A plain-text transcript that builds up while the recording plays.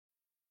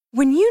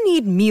When you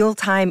need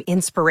mealtime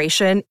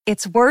inspiration,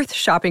 it's worth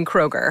shopping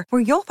Kroger,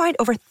 where you'll find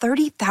over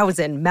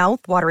 30,000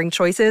 mouth-watering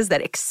choices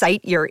that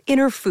excite your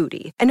inner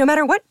foodie. And no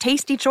matter what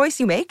tasty choice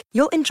you make,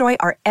 you'll enjoy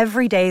our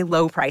everyday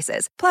low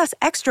prices, plus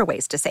extra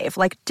ways to save,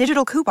 like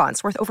digital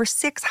coupons worth over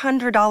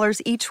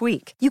 $600 each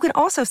week. You can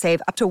also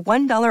save up to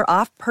 $1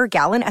 off per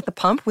gallon at the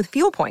pump with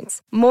fuel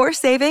points. More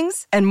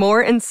savings and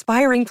more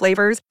inspiring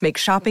flavors make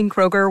shopping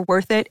Kroger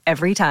worth it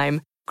every time.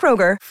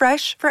 Kroger,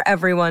 fresh for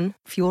everyone.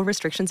 Fuel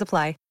restrictions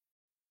apply.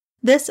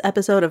 This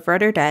episode of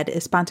Read or Dead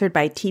is sponsored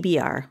by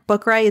TBR,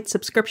 Book Riot's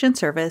subscription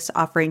service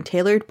offering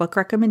tailored book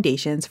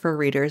recommendations for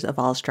readers of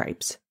all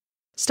stripes.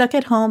 Stuck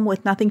at home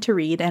with nothing to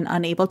read and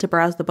unable to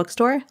browse the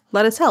bookstore?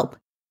 Let us help.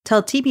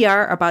 Tell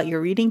TBR about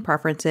your reading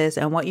preferences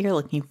and what you're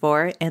looking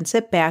for, and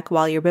sit back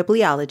while your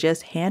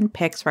bibliologist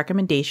handpicks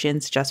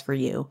recommendations just for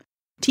you.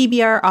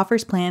 TBR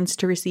offers plans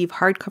to receive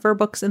hardcover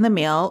books in the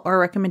mail or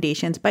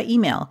recommendations by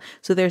email,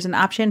 so there's an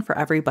option for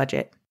every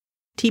budget.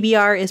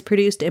 TBR is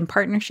produced in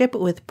partnership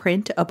with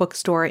Print, a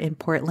bookstore in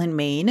Portland,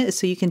 Maine,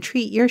 so you can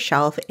treat your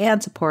shelf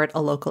and support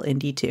a local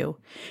indie too.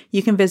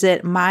 You can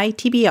visit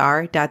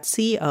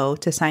mytbr.co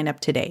to sign up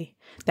today.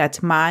 That's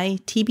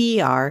mytbr.co.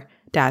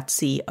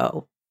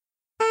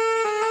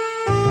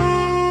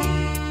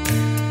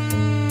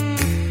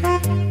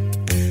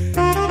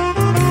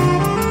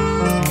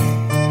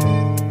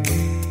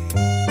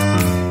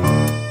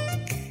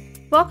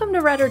 Welcome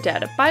to Read or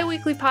Dead, a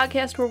bi-weekly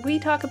podcast where we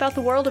talk about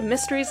the world of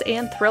mysteries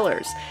and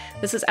thrillers.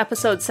 This is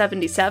episode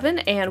 77,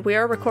 and we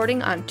are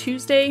recording on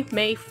Tuesday,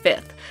 May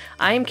 5th.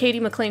 I am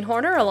Katie McLean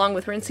Horner, along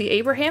with Rincey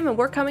Abraham, and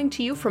we're coming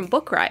to you from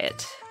Book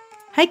Riot.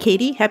 Hi,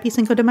 Katie. Happy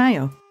Cinco de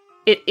Mayo.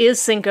 It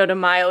is Cinco de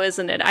Mayo,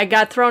 isn't it? I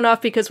got thrown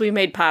off because we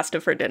made pasta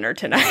for dinner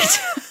tonight.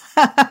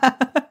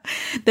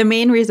 The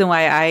main reason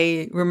why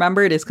I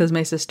remembered is because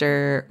my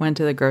sister went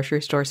to the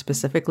grocery store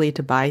specifically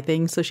to buy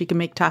things so she could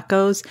make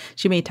tacos.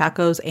 She made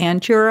tacos and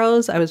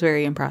churros. I was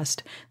very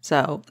impressed.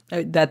 So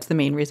that's the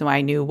main reason why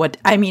I knew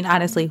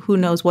honestly, who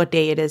knows what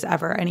day it is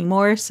ever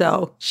anymore.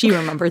 So she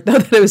remembered though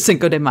that it was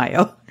Cinco de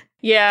Mayo.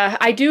 Yeah,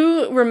 I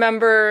do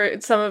remember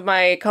some of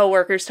my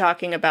coworkers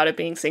talking about it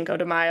being Cinco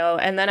de Mayo,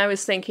 and then I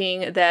was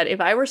thinking that if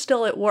I were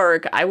still at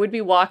work, I would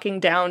be walking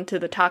down to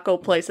the taco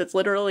place that's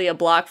literally a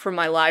block from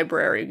my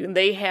library.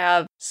 They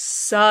have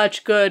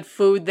such good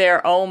food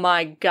there. Oh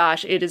my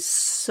gosh,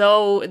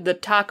 the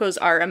tacos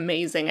are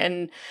amazing,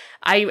 and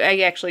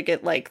I actually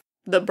get like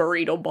the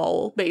burrito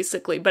bowl,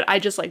 basically, but I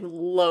just like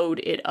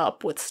load it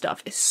up with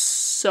stuff. It's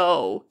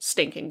so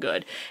stinking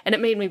good, and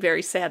it made me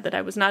very sad that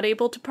I was not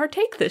able to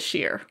partake this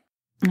year.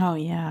 Oh,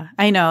 yeah.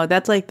 I know.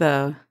 That's like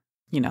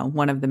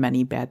one of the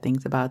many bad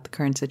things about the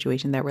current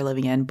situation that we're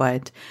living in.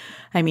 But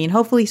I mean,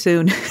 hopefully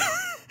soon.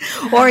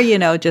 Or,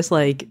 just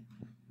like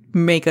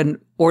make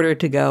an order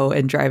to go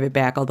and drive it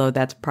back. Although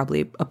that's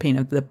probably a pain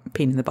in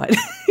the butt,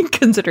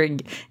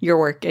 considering your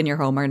work and your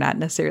home are not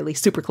necessarily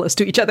super close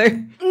to each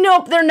other.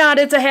 Nope, they're not.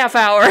 It's a half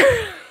hour.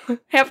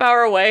 Half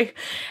hour away.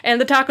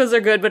 And the tacos are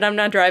good, but I'm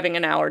not driving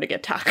an hour to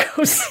get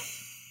tacos.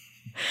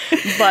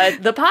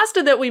 But the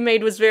pasta that we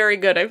made was very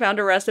good. I found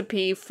a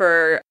recipe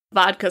for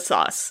vodka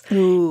sauce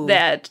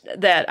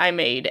that I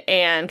made.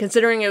 And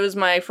considering it was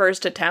my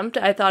first attempt,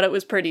 I thought it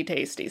was pretty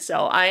tasty.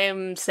 So I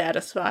am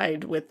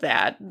satisfied with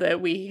that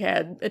we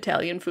had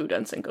Italian food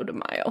on Cinco de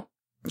Mayo.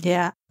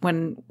 Yeah.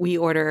 When we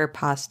order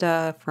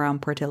pasta from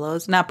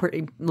Portillo's,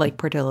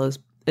 Portillo's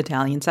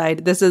Italian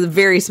side. This is a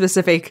very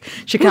specific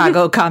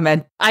Chicago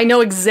comment. I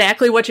know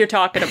exactly what you're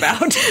talking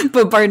about.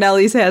 But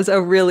Barnelli's has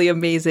a really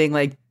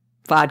amazing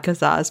vodka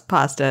sauce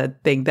pasta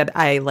thing that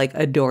I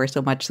adore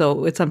so much.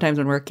 So it's sometimes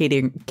when we're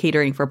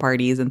catering for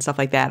parties and stuff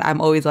like that,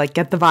 I'm always like,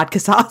 get the vodka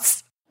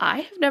sauce. I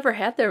have never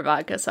had their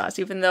vodka sauce,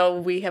 even though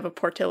we have a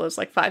Portillo's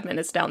 5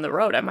 minutes down the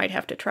road. I might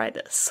have to try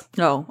this.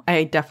 Oh,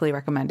 I definitely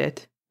recommend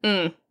it.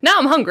 Now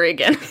I'm hungry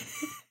again.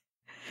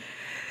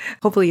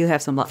 Hopefully you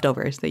have some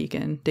leftovers that you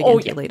can dig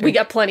into later. We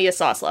got plenty of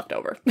sauce left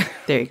over.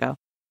 There you go.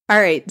 All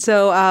right.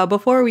 So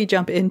before we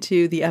jump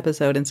into the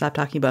episode and stop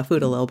talking about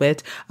food a little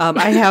bit,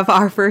 I have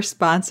our first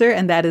sponsor,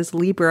 and that is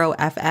Libro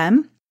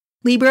FM.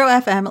 Libro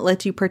FM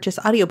lets you purchase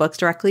audiobooks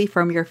directly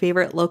from your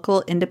favorite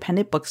local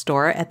independent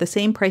bookstore at the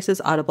same price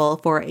as Audible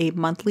for a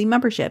monthly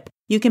membership.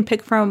 You can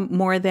pick from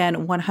more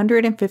than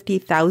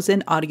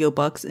 150,000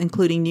 audiobooks,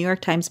 including New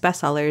York Times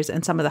bestsellers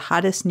and some of the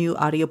hottest new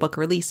audiobook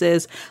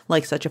releases,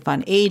 like Such a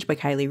Fun Age by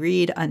Kiley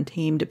Reid,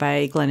 Untamed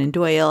by Glennon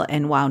Doyle,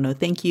 and Wow, No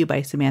Thank You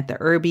by Samantha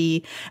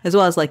Irby, as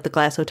well as The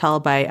Glass Hotel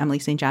by Emily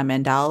St. John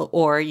Mandel.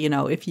 Or,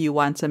 if you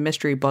want some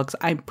mystery books,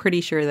 I'm pretty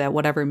sure that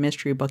whatever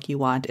mystery book you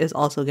want is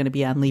also going to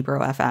be on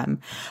Libro FM.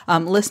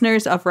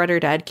 Listeners of Read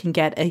or Dead can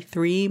get a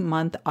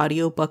 3-month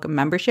audiobook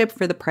membership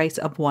for the price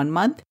of 1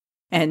 month.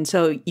 And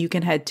so you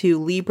can head to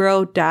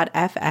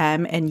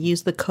Libro.fm and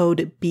use the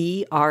code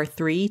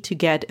BR3 to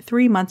get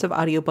 3 months of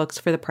audiobooks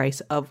for the price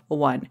of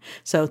 1.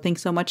 So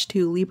thanks so much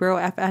to Libro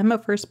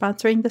FM for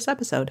sponsoring this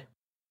episode.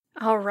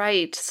 All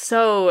right.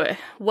 So,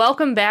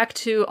 welcome back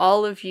to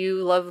all of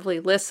you lovely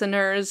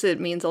listeners. It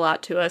means a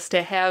lot to us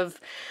to have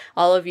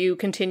all of you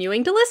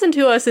continuing to listen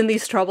to us in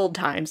these troubled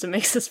times. It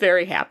makes us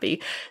very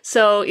happy.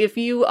 So, if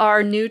you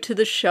are new to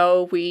the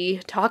show, we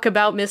talk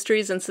about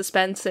mysteries and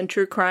suspense and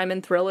true crime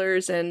and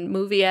thrillers and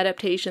movie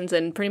adaptations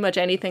and pretty much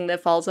anything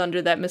that falls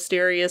under that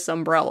mysterious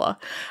umbrella.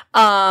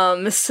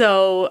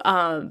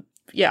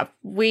 Yeah,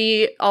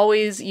 we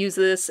always use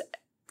this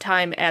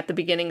time at the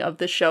beginning of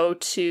the show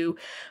to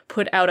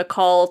put out a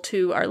call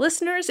to our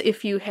listeners.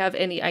 If you have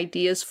any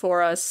ideas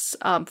for us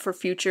for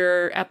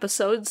future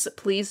episodes,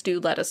 please do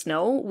let us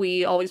know.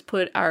 We always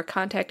put our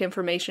contact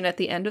information at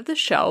the end of the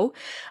show,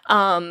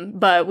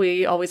 but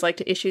we always like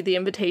to issue the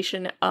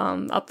invitation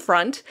up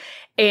front.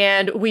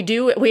 And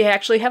we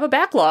actually have a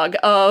backlog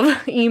of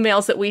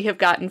emails that we have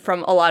gotten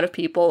from a lot of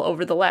people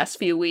over the last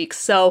few weeks.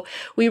 So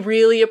we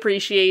really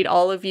appreciate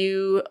all of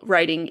you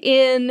writing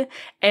in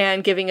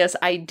and giving us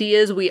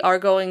ideas. We are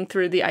going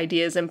through the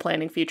ideas and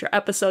planning future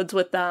episodes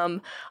with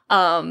them.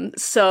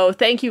 So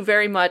thank you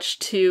very much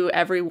to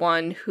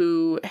everyone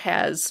who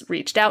has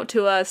reached out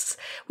to us.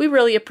 We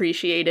really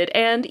appreciate it.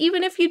 And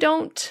even if you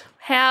don't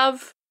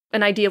have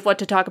an idea of what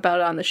to talk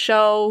about on the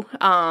show,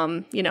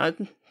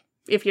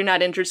 if you're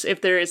not interested,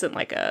 if there isn't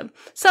like a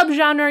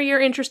subgenre you're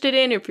interested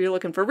in, if you're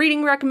looking for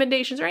reading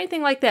recommendations or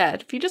anything like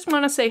that, if you just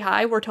want to say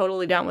hi, we're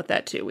totally down with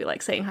that too. We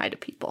like saying hi to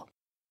people.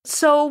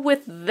 So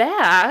with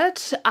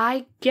that,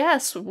 I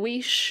guess we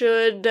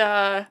should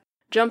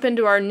jump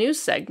into our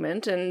news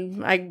segment.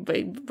 And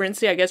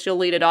Brincy, I guess you'll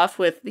lead it off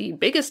with the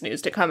biggest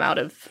news to come out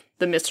of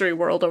the mystery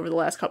world over the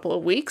last couple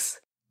of weeks.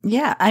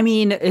 Yeah, I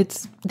mean,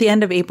 it's the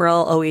end of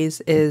April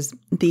always is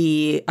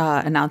the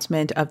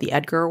announcement of the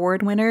Edgar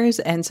Award winners.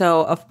 And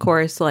so, of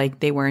course, like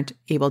they weren't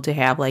able to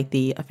have like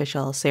the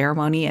official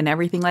ceremony and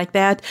everything like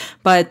that.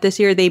 But this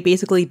year they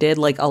basically did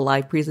like a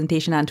live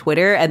presentation on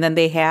Twitter, and then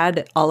they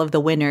had all of the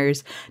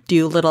winners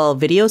do little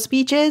video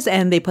speeches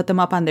and they put them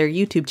up on their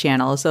YouTube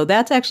channel. So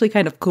that's actually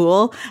kind of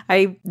cool.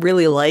 I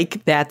really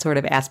like that sort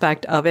of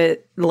aspect of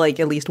it. Like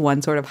at least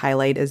one sort of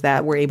highlight is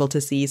that we're able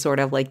to see sort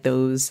of like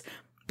those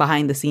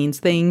behind the scenes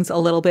things a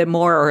little bit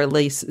more, or at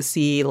least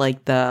see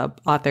like the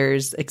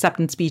author's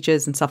acceptance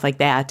speeches and stuff like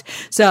that.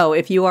 So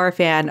if you are a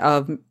fan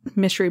of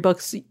mystery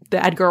books,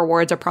 the Edgar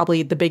Awards are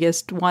probably the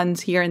biggest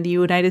ones here in the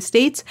United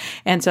States.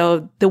 And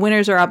so the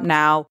winners are up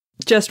now.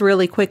 Just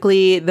really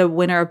quickly, the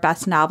winner of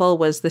Best Novel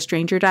was The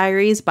Stranger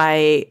Diaries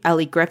by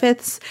Ellie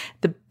Griffiths.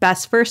 The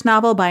Best First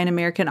Novel by an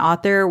American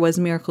Author was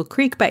Miracle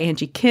Creek by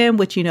Angie Kim,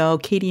 which, you know,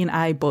 Katie and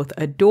I both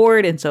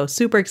adored, and so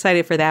super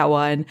excited for that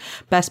one.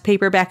 Best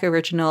Paperback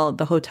Original,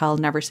 The Hotel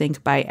Never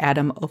Sank by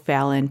Adam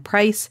O'Fallon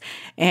Price.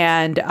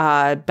 And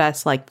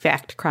best, like,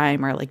 fact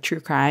crime or, like, true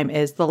crime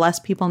is The Less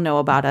People Know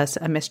About Us,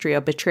 A Mystery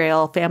of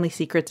Betrayal, Family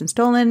Secrets and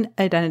Stolen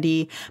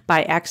Identity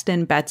by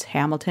Axton Betts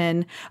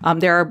Hamilton.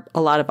 There are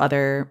a lot of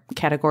other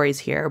categories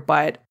here,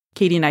 but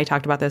Katie and I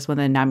talked about this when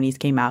the nominees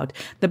came out.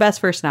 The Best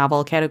First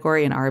Novel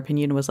category, in our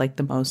opinion, was like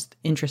the most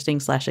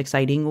interesting /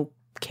 exciting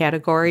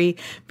category.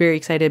 Very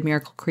excited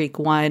Miracle Creek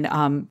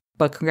won.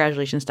 But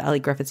congratulations to Ellie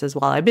Griffiths as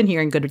well. I've been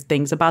hearing good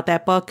things about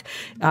that book,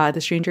 The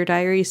Stranger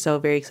Diaries, so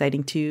very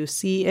exciting to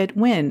see it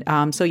win.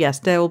 So yes,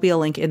 there will be a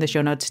link in the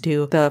show notes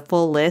to the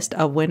full list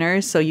of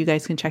winners, so you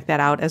guys can check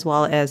that out, as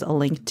well as a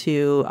link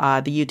to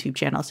the YouTube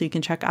channel, so you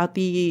can check out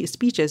the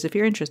speeches if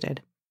you're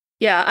interested.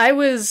 Yeah, I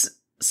was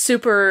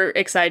super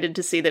excited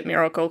to see that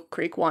Miracle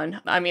Creek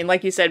won. I mean,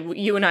 like you said,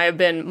 you and I have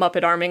been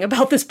Muppet arming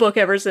about this book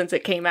ever since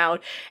it came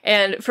out.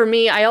 And for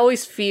me, I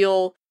always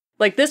feel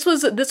like this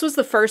was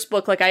the first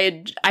book, like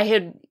I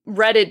had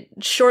read it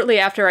shortly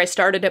after I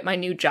started at my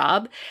new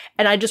job.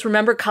 And I just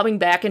remember coming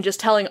back and just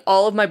telling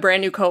all of my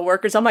brand new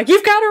coworkers, I'm like,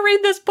 you've got to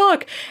read this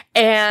book.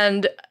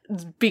 And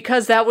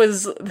because that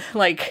was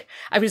like,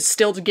 I was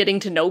still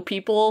getting to know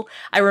people,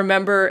 I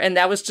remember, and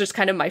that was just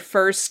kind of my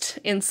first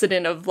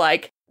incident of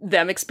like,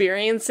 them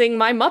experiencing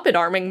my Muppet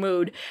arming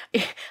mood.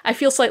 I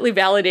feel slightly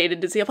validated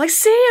to see. I'm like,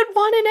 see, it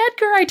won an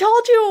Edgar. I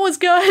told you it was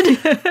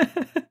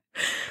good.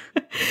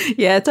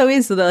 Yeah, it's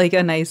always like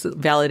a nice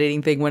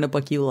validating thing when a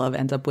book you love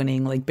ends up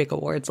winning like big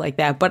awards like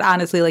that. But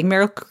honestly, like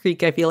Miracle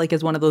Creek, I feel like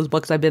is one of those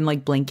books I've been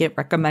like blanket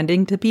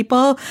recommending to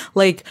people.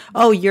 Like,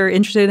 oh, you're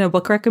interested in a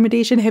book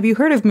recommendation? Have you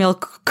heard of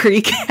Miracle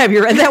Creek? Have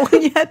you read that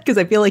one yet? Because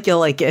I feel like you'll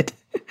like it.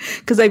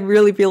 Because I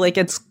really feel like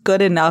it's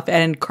good enough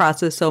and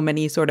crosses so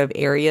many sort of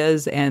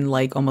areas and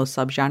like almost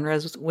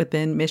subgenres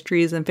within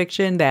mysteries and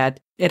fiction that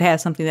it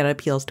has something that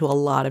appeals to a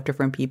lot of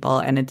different people,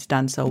 and it's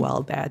done so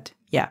well that,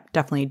 yeah,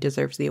 definitely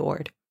deserves the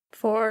award.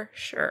 For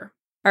sure.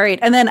 All right.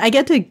 And then I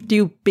get to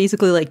do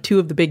basically like two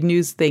of the big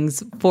news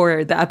things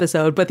for the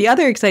episode. But the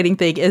other exciting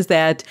thing is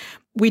that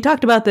we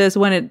talked about this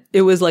when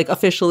it was like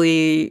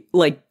officially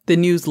like the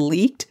news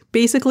leaked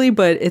basically,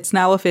 but it's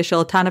now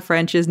official. Tana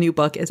French's new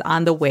book is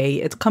on the way.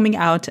 It's coming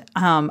out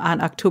on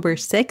October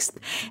 6th.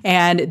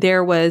 And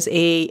there was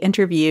a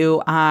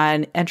interview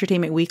on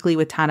Entertainment Weekly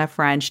with Tana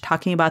French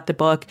talking about the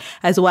book,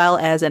 as well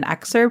as an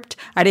excerpt.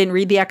 I didn't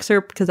read the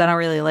excerpt because I don't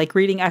really like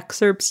reading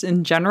excerpts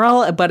in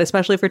general, but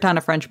especially for Tana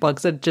French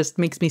books, it just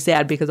makes me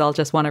sad because I'll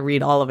just want to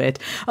read all of it.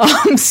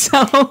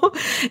 So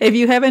if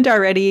you haven't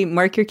already,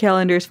 mark your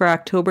calendars for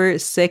October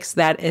 6th.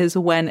 That is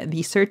when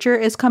The Searcher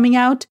is coming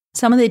out.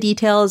 Some of the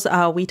details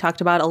we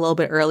talked about a little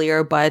bit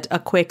earlier, but a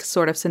quick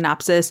sort of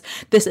synopsis.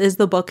 This is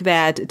the book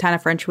that Tana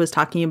French was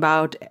talking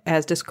about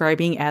as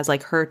describing as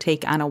like her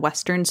take on a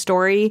Western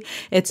story.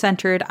 It's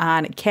centered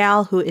on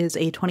Cal, who is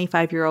a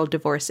 25-year-old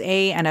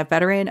divorcee and a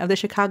veteran of the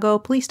Chicago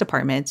Police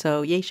Department.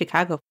 So yay,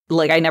 Chicago.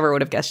 Like, I never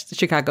would have guessed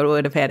Chicago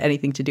would have had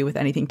anything to do with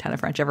anything Tana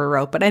French ever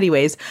wrote. But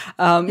anyways,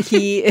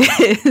 he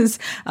is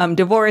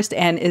divorced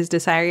and is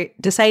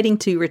deciding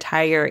to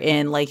retire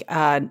in like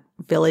a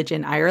village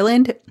in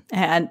Ireland.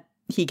 And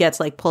he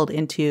gets like pulled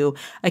into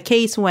a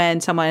case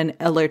when someone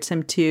alerts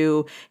him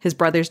to his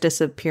brother's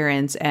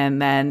disappearance. And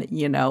then,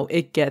 you know,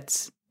 it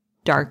gets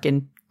dark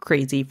and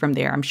crazy from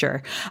there, I'm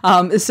sure.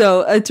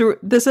 So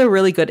this is a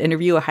really good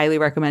interview. I highly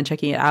recommend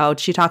checking it out.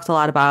 She talks a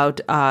lot about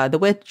the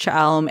Witch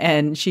Elm,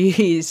 and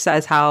she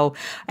says how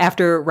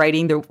after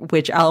writing the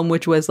Witch Elm,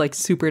 which was like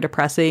super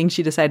depressing,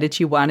 she decided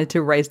she wanted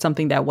to write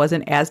something that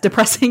wasn't as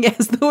depressing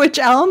as the Witch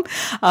Elm.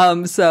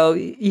 So,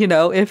 you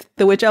know, if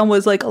the Witch Elm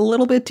was like a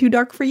little bit too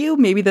dark for you,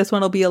 maybe this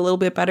one will be a little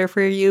bit better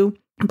for you.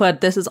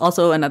 But this is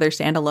also another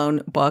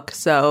standalone book.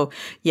 So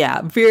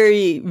yeah,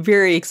 very,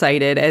 very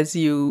excited, as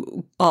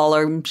you all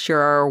I'm sure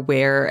are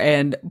aware.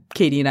 And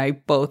Katie and I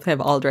both have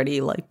already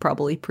like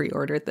probably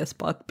pre-ordered this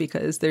book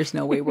because there's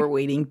no way we're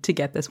waiting to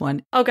get this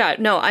one. Oh God,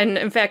 no.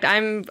 In fact,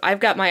 I've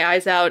got my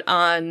eyes out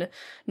on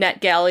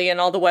NetGalley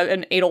and all the web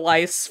and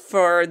Edelweiss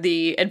for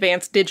the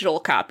advanced digital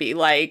copy.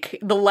 Like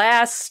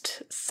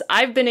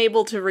I've been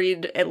able to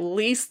read at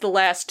least the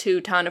last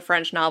 2 Tana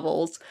French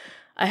novels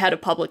ahead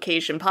of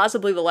publication,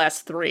 possibly the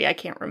last 3, I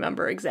can't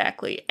remember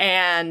exactly.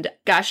 And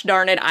gosh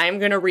darn it, I'm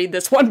going to read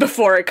this one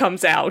before it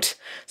comes out.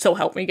 So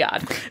help me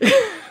God.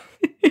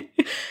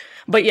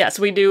 But yes,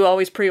 we do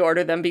always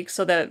pre-order them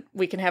so that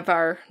we can have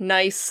our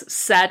nice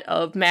set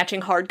of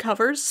matching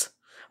hardcovers.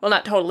 Well,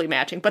 not totally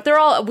matching, but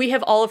we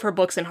have all of her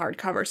books in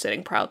hardcover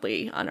sitting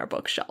proudly on our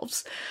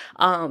bookshelves.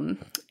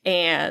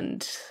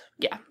 And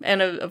yeah,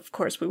 and of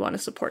course we want to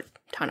support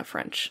Tana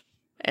French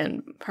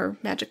and her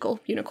magical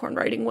unicorn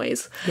writing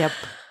ways. Yep.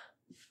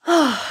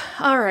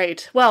 All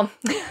right. Well,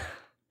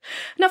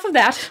 enough of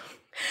that.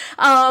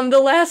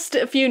 The last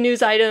few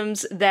news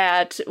items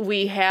that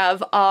we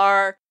have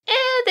are,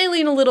 they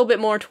lean a little bit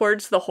more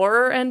towards the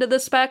horror end of the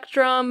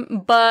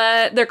spectrum,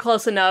 but they're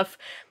close enough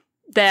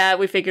that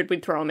we figured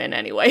we'd throw them in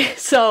anyway.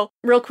 So,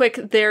 real quick,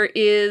 there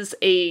is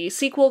a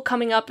sequel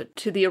coming up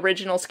to the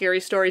original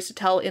Scary Stories to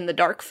Tell in the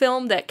Dark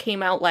film that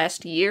came out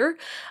last year.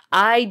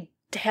 I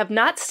have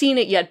not seen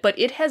it yet, but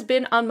it has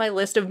been on my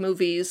list of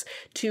movies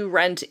to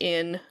rent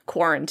in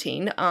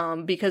quarantine,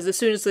 because as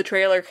soon as the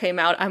trailer came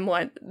out, I'm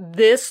like,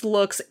 this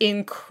looks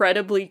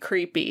incredibly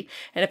creepy.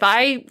 And if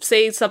I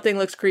say something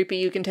looks creepy,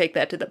 you can take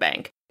that to the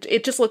bank.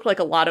 It just looked like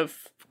a lot of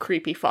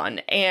creepy fun.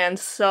 And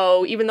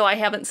so even though I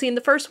haven't seen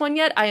the first one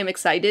yet, I am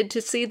excited to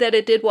see that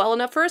it did well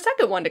enough for a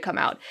second one to come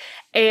out.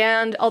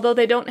 And although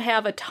they don't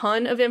have a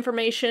ton of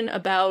information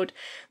about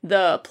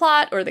the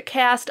plot or the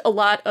cast, a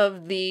lot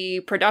of the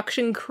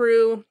production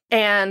crew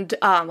and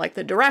like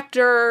the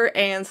director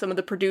and some of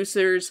the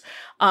producers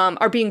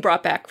are being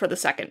brought back for the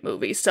second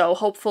movie. So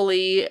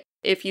hopefully,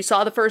 if you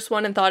saw the first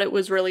one and thought it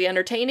was really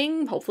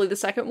entertaining, hopefully the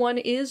second one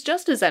is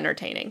just as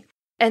entertaining.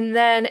 And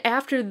then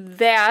after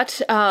that,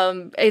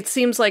 it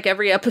seems like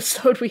every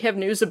episode we have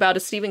news about a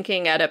Stephen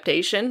King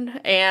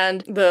adaptation.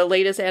 And the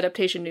latest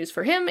adaptation news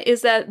for him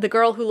is that The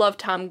Girl Who Loved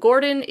Tom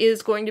Gordon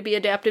is going to be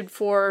adapted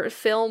for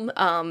film.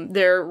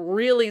 There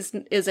really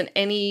isn't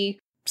any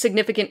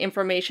significant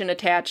information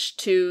attached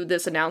to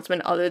this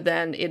announcement other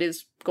than it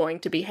is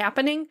going to be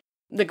happening.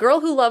 The Girl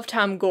Who Loved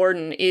Tom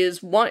Gordon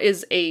is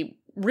a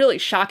really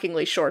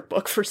shockingly short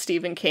book for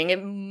Stephen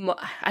King.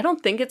 I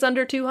don't think it's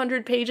under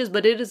 200 pages,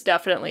 but it is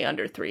definitely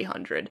under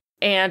 300.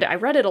 And I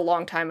read it a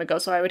long time ago,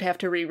 so I would have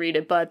to reread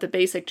it, but the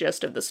basic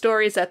gist of the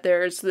story is that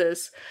there's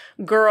this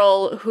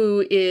girl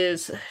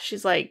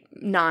she's like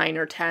 9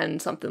 or 10,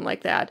 something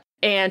like that,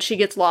 and she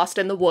gets lost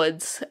in the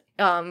woods.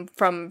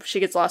 She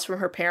gets lost from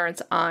her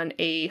parents on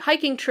a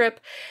hiking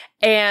trip,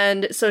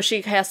 and so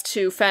she has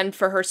to fend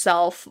for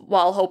herself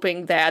while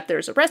hoping that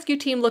there's a rescue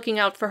team looking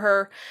out for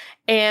her.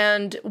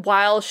 And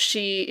while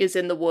she is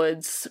in the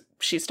woods,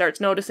 she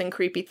starts noticing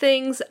creepy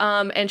things,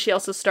 and she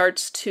also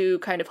starts to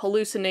kind of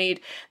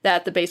hallucinate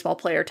that the baseball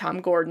player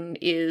Tom Gordon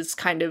is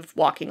kind of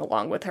walking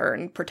along with her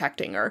and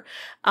protecting her.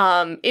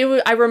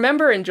 I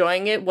remember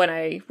enjoying it when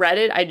I read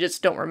it. I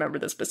just don't remember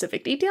the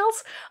specific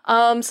details,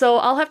 so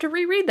I'll have to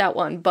reread that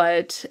one.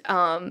 But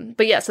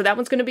yeah, so that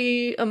one's going to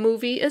be a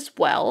movie as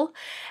well.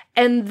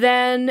 And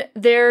then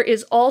there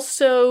is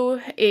also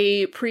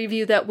a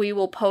preview that we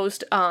will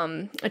post,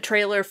 a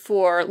trailer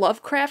for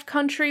Lovecraft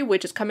Country,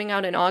 which is coming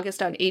out in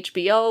August on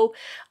HBO.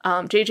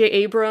 J.J.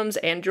 Abrams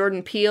and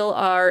Jordan Peele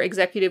are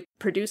executive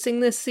producing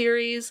this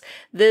series.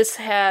 This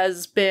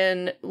has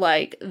been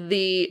like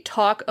the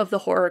talk of the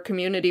horror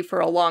community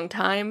for a long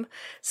time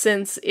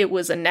since it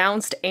was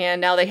announced, and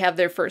now they have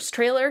their first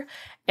trailer.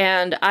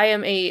 And I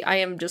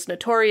am just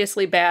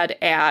notoriously bad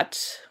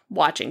at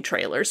watching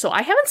trailers, so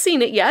I haven't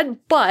seen it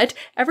yet, but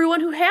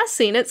everyone who has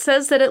seen it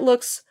says that it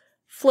looks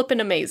flippin'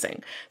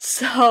 amazing.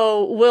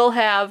 So we'll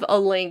have a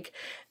link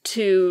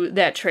to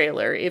that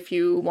trailer if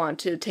you want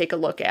to take a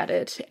look at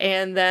it.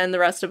 And then the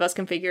rest of us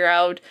can figure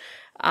out,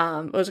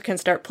 can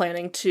start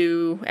planning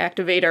to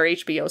activate our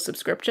HBO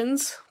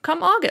subscriptions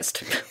come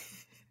August.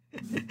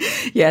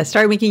 Yeah,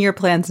 start making your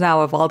plans now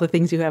of all the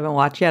things you haven't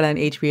watched yet on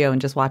HBO and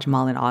just watch them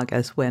all in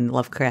August when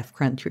Lovecraft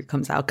Country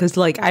comes out. Because,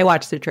 I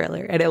watched the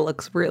trailer and it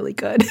looks really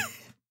good.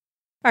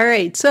 All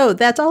right, so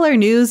that's all our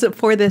news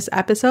for this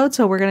episode.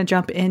 So we're going to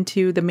jump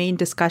into the main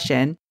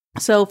discussion.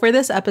 So for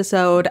this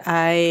episode,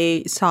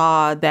 I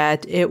saw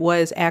that it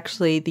was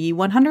actually the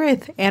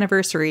 100th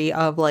anniversary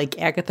of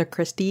Agatha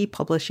Christie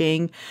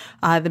publishing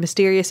The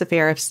Mysterious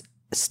Affair of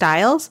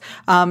Styles.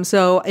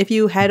 So if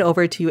you head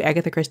over to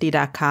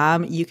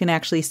agathachristie.com, you can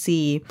actually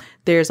see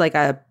there's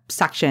a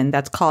section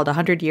that's called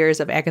 100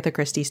 Years of Agatha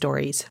Christie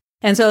Stories.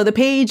 And so the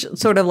page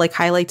sort of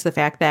highlights the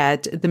fact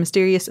that The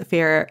Mysterious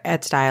Affair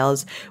at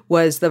Styles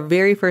was the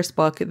very first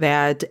book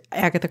that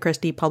Agatha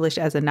Christie published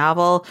as a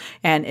novel,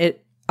 and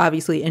it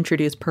obviously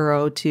introduced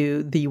Poirot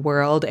to the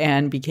world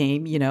and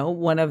became,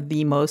 one of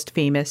the most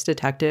famous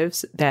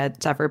detectives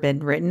that's ever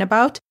been written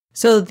about.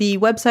 So the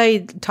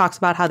website talks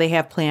about how they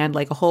have planned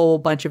a whole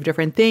bunch of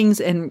different things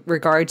in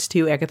regards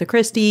to Agatha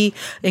Christie,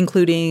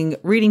 including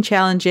reading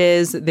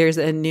challenges. There's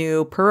a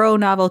new Poirot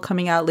novel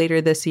coming out later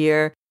this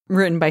year,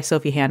 written by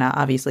Sophie Hannah,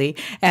 obviously.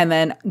 And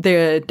then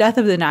The Death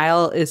of the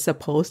Nile is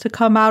supposed to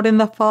come out in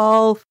the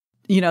fall.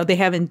 They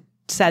haven't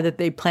said that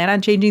they plan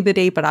on changing the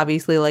date, but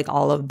obviously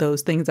all of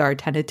those things are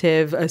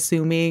tentative,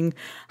 assuming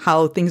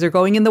how things are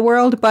going in the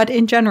world. But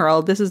in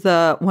general, this is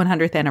the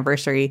 100th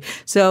anniversary.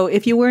 So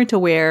if you weren't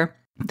aware,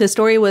 the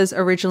story was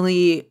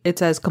originally, it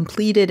says,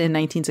 completed in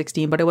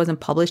 1916, but it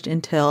wasn't published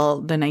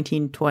until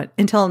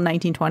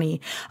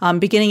 1920.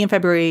 Beginning in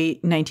February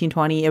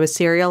 1920, it was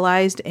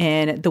serialized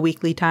in the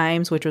Weekly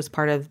Times, which was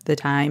part of the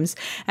Times.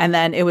 And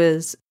then it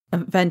was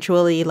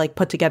eventually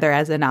put together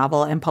as a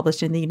novel and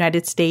published in the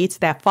United States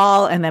that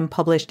fall, and then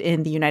published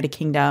in the United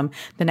Kingdom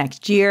the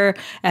next year.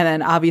 And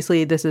then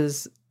obviously this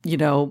is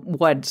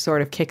what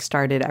sort of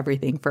kickstarted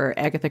everything for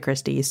Agatha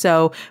Christie.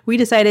 So we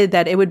decided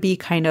that it would be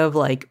kind of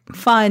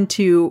fun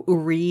to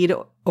read,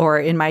 or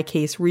in my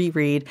case,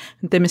 reread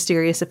The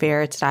Mysterious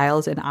Affair at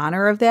Styles in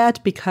honor of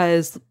that,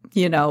 because,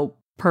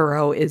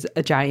 Poirot is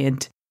a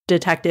giant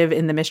detective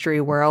in the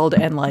mystery world,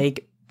 and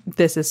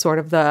this is sort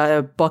of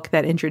the book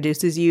that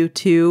introduces you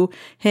to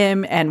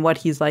him and what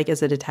he's like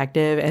as a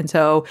detective. And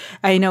so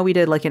I know we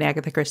did an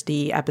Agatha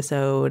Christie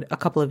episode a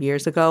couple of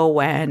years ago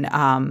when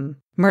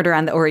Murder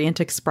on the Orient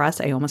Express,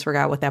 I almost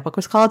forgot what that book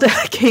was called,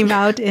 came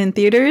out in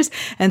theaters.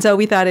 And so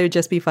we thought it would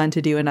just be fun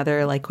to do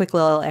another quick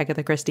little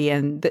Agatha Christie.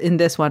 And in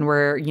this one,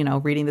 we're,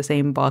 reading the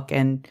same book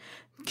and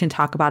can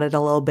talk about it a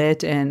little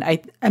bit. And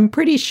I'm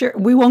pretty sure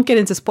we won't get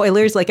into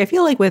spoilers. I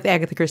feel with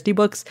Agatha Christie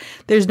books,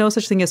 there's no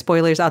such thing as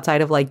spoilers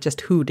outside of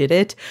just who did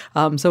it.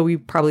 So we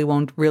probably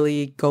won't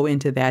really go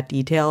into that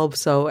detail.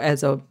 So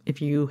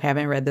if you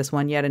haven't read this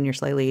one yet and you're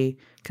slightly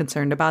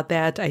concerned about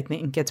that, I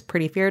think it's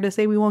pretty fair to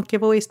say we won't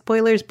give away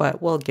spoilers,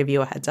 but we'll give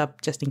you a heads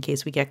up just in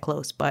case we get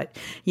close. But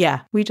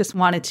yeah, we just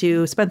wanted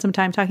to spend some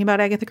time talking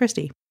about Agatha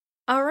Christie.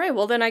 All right.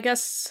 Well, then I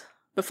guess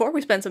before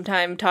we spend some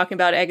time talking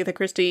about Agatha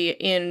Christie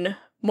in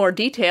more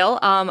detail,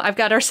 I've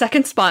got our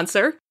second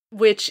sponsor,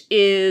 which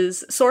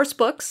is Source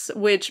Books,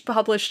 which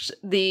published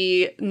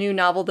the new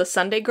novel The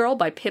Sunday Girl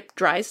by Pip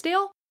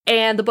Drysdale.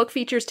 And the book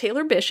features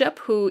Taylor Bishop,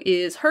 who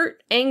is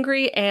hurt,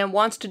 angry, and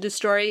wants to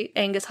destroy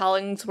Angus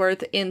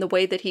Hollingsworth in the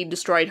way that he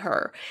destroyed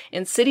her.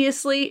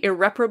 Insidiously,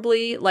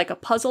 irreparably, like a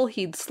puzzle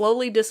he'd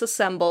slowly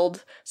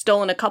disassembled,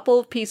 stolen a couple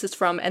of pieces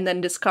from, and then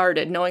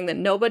discarded, knowing that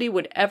nobody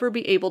would ever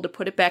be able to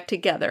put it back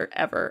together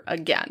ever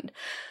again.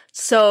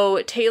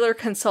 So Taylor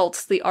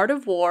consults the art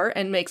of war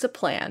and makes a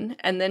plan,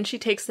 and then she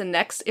takes the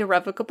next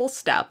irrevocable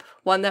step,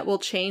 one that will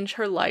change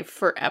her life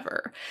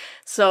forever.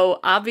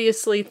 So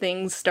obviously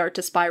things start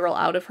to spiral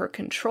out of her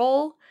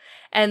control,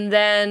 and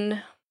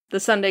then the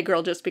Sunday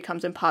Girl just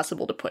becomes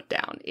impossible to put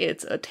down.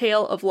 It's a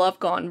tale of love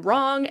gone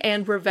wrong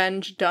and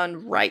revenge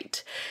done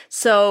right.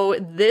 So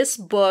this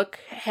book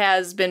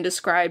has been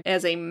described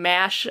as a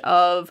mash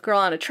of Girl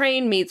on a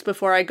Train meets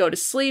Before I Go to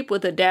Sleep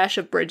with a dash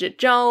of Bridget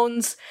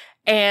Jones.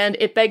 And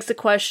it begs the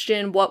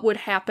question, what would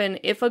happen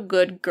if a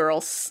good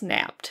girl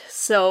snapped?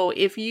 So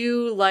if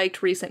you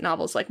liked recent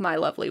novels like My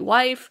Lovely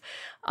Wife,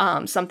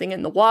 Something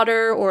in the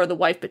Water, or The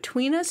Wife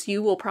Between Us,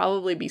 you will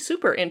probably be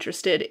super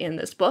interested in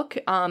this book.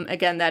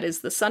 Again, that is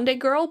The Sunday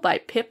Girl by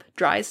Pip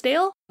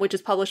Drysdale, which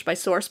is published by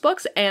Source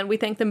Books, and we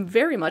thank them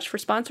very much for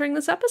sponsoring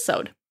this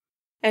episode.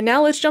 And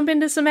now let's jump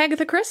into some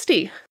Agatha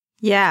Christie.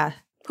 Yeah.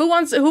 Who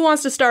wants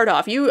to start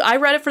off? I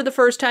read it for the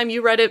first time,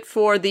 you read it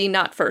for the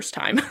not first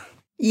time.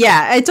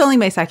 Yeah, it's only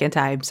my second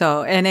time.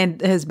 So, and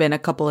it has been a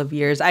couple of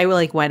years. I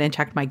went and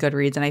checked my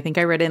Goodreads, and I think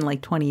I read it in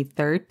like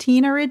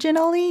 2013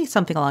 originally,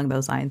 something along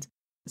those lines.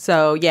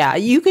 So yeah,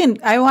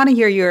 I want to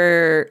hear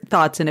your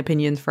thoughts and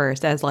opinions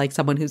first as like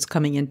someone who's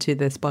coming into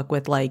this book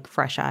with like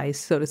fresh eyes,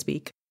 so to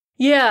speak.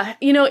 Yeah,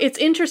 it's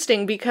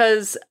interesting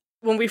because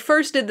when we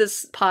first did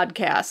this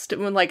podcast,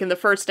 in the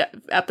first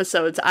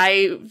episodes,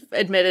 I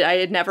admitted I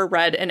had never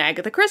read an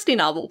Agatha Christie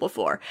novel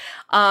before.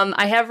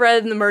 I have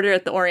read The Murder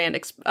on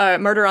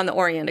the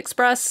Orient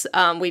Express.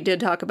 We did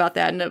talk about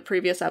that in a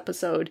previous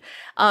episode.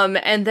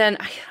 And then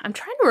I'm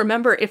trying to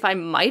remember if I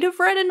might have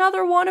read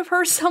another one of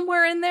hers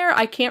somewhere in there.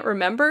 I can't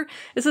remember.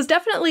 This is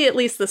definitely at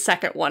least the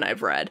second one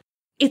I've read.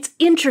 It's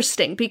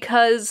interesting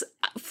because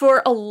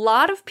for a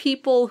lot of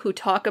people who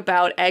talk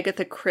about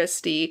Agatha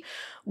Christie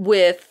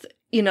with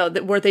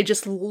where they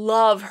just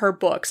love her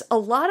books, a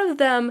lot of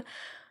them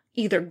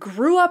either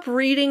grew up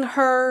reading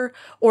her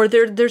or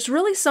there's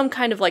really some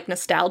kind of like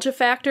nostalgia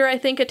factor, I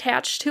think,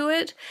 attached to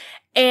it.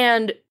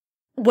 And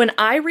when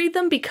I read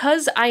them,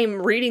 because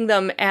I'm reading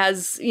them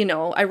as,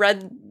 I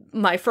read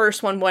my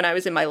first one when I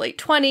was in my late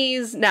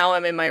 20s, now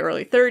I'm in my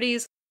early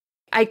 30s.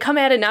 I come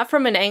at it not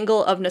from an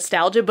angle of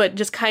nostalgia, but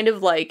just kind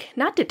of like,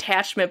 not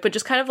detachment, but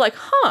just kind of like,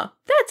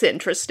 that's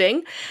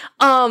interesting.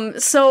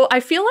 So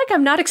I feel like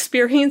I'm not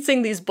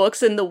experiencing these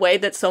books in the way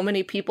that so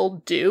many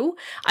people do.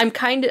 I'm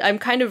kind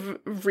of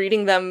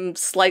reading them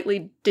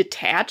slightly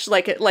detached,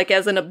 like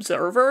as an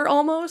observer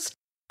almost.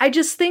 I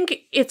just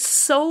think it's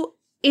so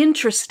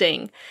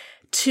interesting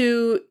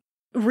to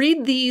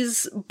read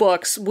these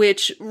books,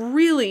 which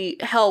really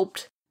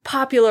helped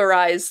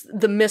popularize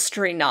the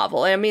mystery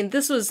novel. I mean,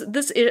 this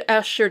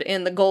ushered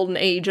in the golden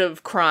age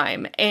of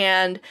crime,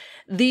 and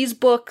these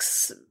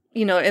books,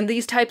 and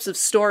these types of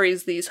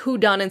stories, these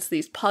whodunits,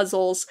 these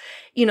puzzles,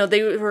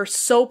 they were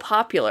so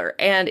popular,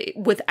 and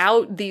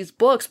without these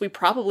books, we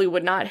probably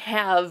would not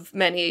have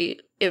many,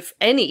 if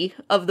any,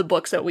 of the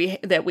books that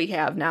we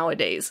have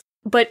nowadays.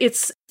 But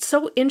it's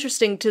so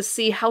interesting to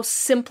see how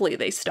simply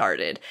they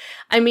started.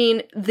 I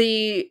mean,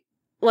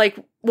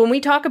 when we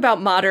talk about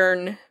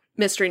modern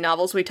mystery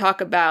novels, we talk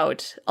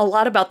a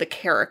lot about the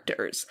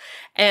characters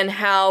and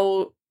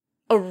how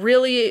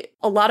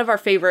a lot of our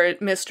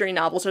favorite mystery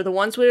novels are the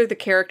ones where the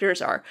characters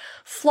are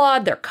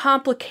flawed, they're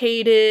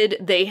complicated,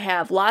 they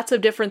have lots of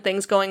different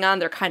things going on,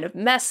 they're kind of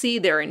messy,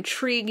 they're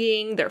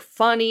intriguing, they're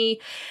funny.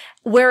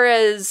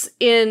 Whereas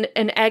in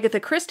an Agatha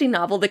Christie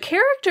novel, the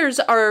characters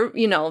are,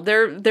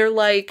 they're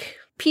like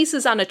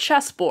pieces on a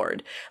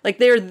chessboard. Like,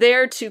 they're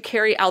there to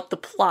carry out the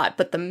plot,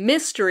 but the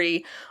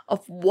mystery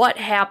of what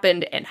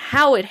happened and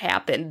how it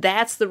happened,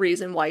 that's the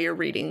reason why you're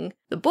reading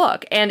the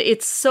book. And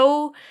it's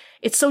so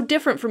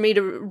different for me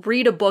to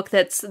read a book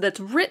that's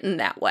written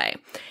that way.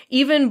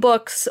 Even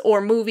books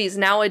or movies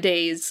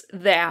nowadays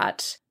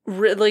that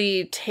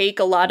really take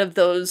a lot of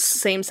those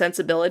same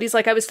sensibilities.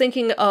 Like, I was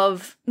thinking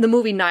of the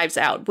movie Knives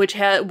Out, which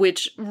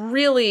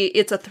really,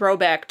 it's a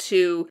throwback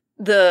to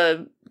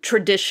the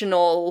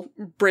traditional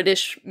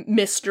British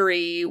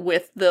mystery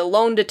with the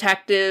lone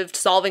detective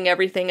solving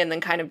everything and then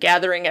kind of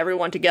gathering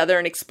everyone together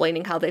and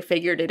explaining how they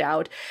figured it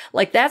out.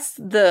 Like, that's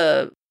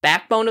the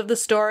backbone of the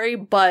story,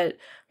 but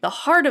the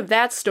heart of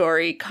that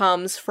story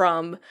comes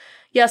from,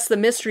 yes, the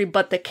mystery,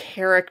 but the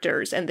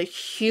characters and the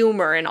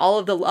humor and all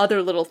of the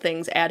other little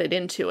things added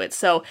into it.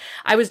 So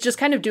I was just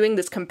kind of doing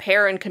this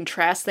compare and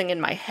contrast thing in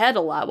my head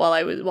a lot while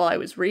I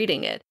was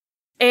reading it.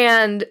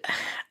 And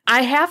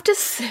I have to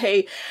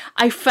say,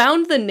 I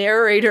found the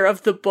narrator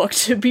of the book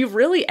to be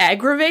really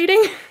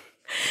aggravating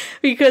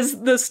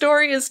because the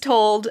story is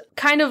told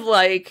kind of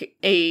like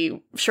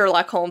a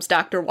Sherlock Holmes,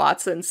 Dr.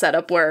 Watson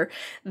setup where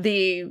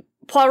the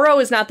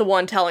Poirot is not the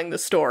one telling the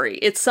story.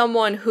 It's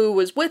someone who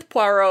was with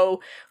Poirot,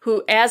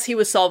 who, as he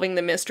was solving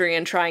the mystery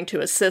and trying to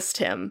assist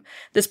him,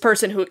 this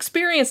person who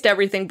experienced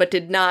everything but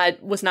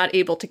was not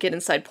able to get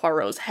inside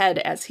Poirot's head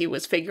as he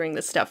was figuring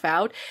this stuff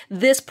out.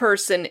 This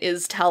person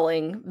is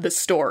telling the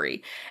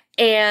story.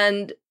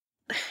 And,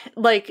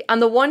 like, on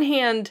the one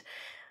hand,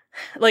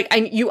 like,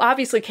 you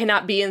obviously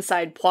cannot be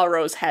inside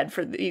Poirot's head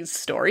for these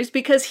stories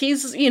because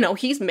he's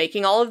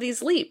making all of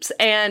these leaps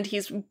and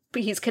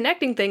he's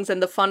connecting things,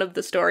 and the fun of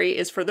the story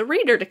is for the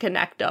reader to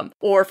connect them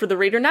or for the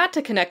reader not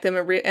to connect them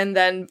and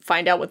then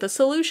find out what the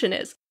solution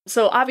is.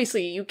 So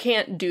obviously you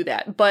can't do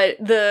that. But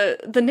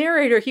the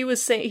narrator,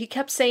 he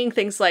kept saying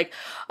things like,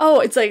 oh,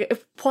 it's like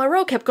if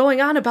Poirot kept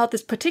going on about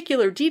this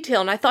particular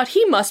detail and I thought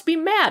he must be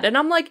mad. And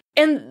I'm like,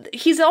 and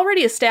he's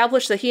already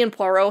established that he and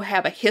Poirot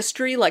have a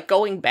history, like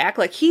going back,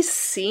 like he's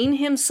seen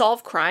him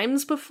solve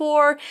crimes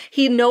before.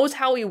 He knows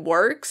how he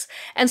works.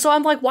 And so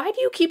I'm like, why do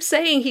you keep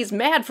saying he's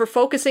mad for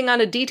focusing on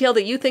a detail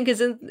that you think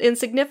is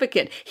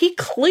insignificant? He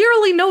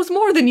clearly knows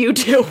more than you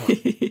do.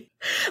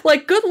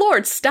 Like, good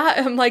Lord, stop.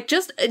 I'm like,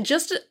 just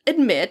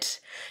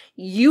admit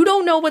you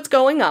don't know what's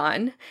going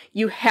on.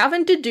 You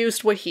haven't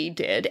deduced what he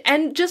did,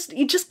 and just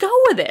go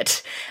with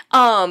it.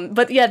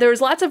 But yeah, there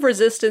was lots of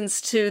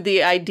resistance to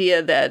the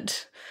idea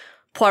that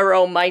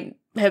Poirot might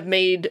have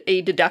made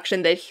a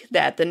deduction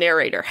that the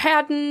narrator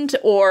hadn't,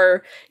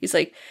 or he's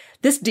like,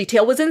 this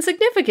detail was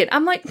insignificant.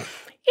 I'm like,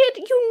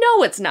 you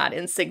know it's not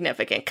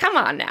insignificant. Come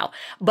on now.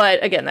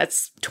 But again,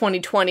 that's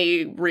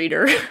 2020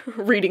 reader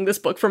reading this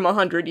book from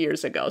 100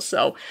 years ago.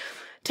 So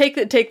take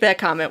that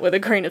comment with a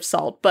grain of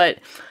salt. But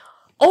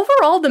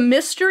overall, the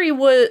mystery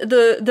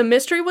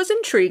was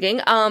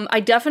intriguing. I'm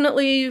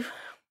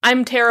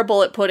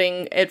terrible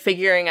at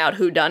figuring out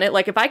who done it.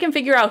 Like, if I can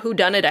figure out who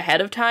done it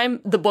ahead of time,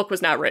 the book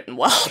was not written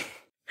well.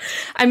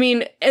 I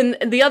mean, and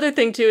the other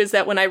thing too is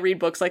that when I read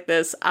books like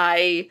this,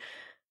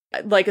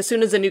 like, as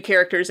soon as a new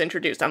character is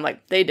introduced, I'm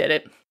like, they did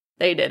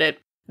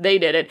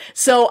it.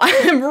 So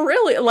I'm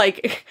really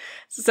like,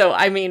 so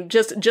I mean,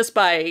 just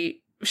by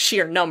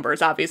sheer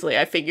numbers, obviously,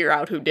 I figure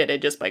out who did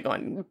it just by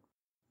going,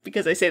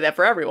 because I say that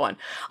for everyone.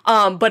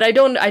 But I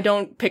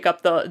don't pick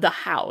up the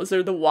hows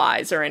or the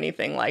whys or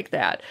anything like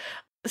that.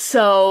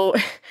 So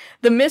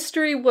the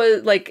mystery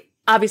was, like,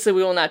 obviously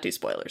we will not do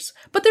spoilers,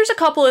 but there's a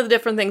couple of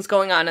different things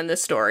going on in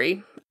this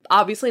story.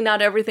 Obviously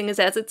not everything is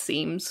as it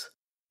seems.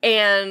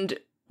 And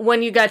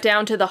when you got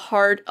down to the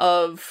heart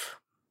of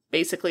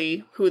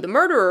basically who the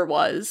murderer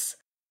was,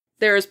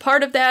 there is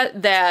part of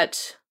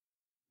that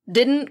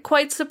didn't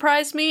quite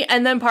surprise me,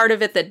 and then part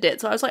of it that did.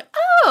 So I was like,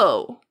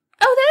 oh,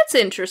 that's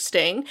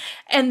interesting.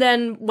 And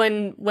then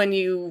when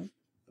you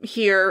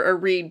hear or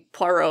read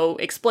Poirot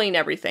explain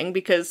everything,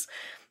 because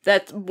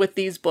that with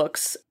these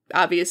books,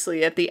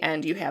 obviously at the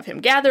end you have him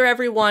gather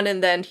everyone,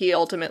 and then he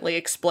ultimately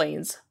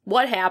explains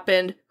what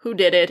happened, who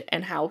did it,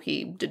 and how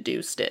he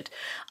deduced it.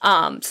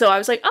 So I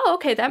was like, oh,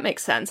 okay, that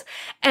makes sense.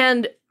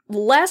 And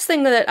last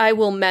thing that I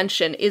will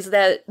mention is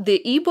that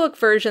the ebook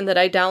version that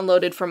I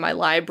downloaded from my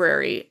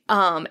library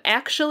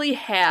actually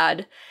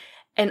had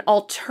an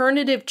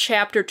alternative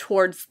chapter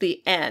towards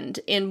the end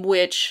in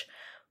which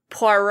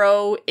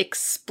Poirot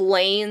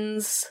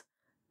explains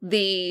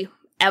the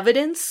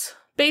evidence,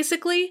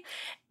 basically.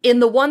 In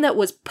the one that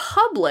was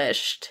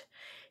published,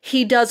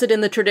 he does it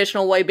in the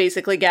traditional way,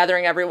 basically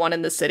gathering everyone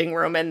in the sitting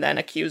room and then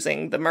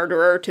accusing the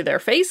murderer to their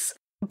face.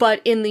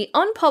 But in the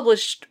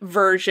unpublished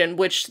version,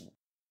 which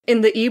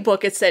in the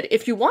ebook it said,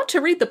 if you want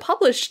to read the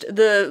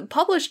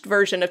published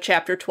version of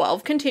chapter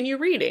 12, continue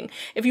reading.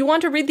 If you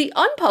want to read the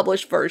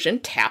unpublished version,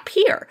 tap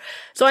here.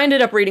 So I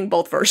ended up reading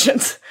both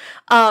versions.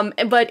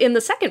 But in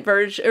the second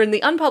version, or in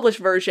the unpublished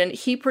version,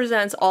 he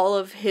presents all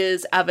of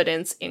his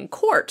evidence in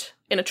court,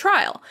 in a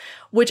trial,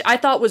 which I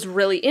thought was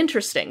really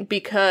interesting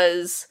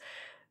because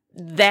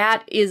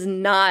that is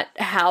not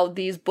how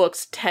these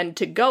books tend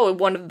to go. And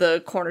one of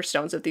the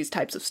cornerstones of these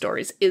types of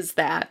stories is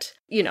that,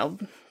 you know,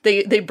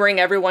 they bring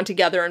everyone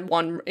together in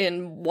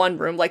one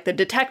room. Like, the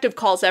detective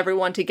calls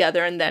everyone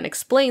together and then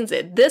explains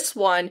it. This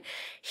one,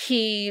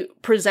 he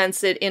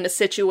presents it in a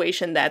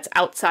situation that's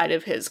outside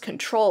of his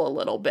control a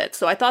little bit.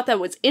 So I thought that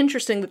was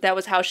interesting that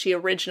was how she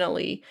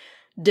originally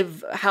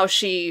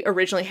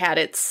had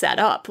it set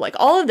up. Like,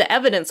 all of the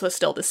evidence was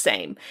still the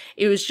same.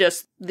 It was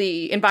just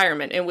the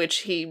environment in which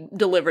he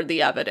delivered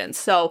the evidence.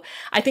 So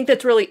I think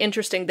that's really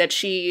interesting that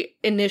she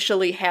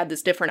initially had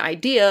this different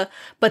idea,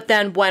 but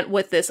then went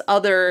with this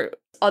other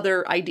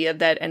idea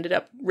that ended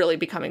up really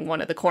becoming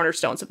one of the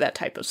cornerstones of that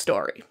type of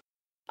story.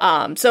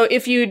 So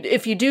if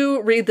you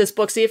do read this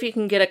book, see if you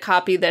can get a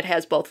copy that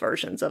has both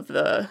versions of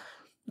the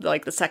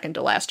second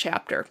to last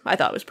chapter. I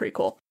thought it was pretty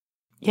cool.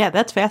 Yeah,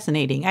 that's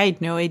fascinating. I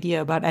had no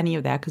idea about any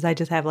of that because I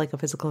just have like a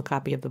physical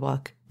copy of the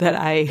book that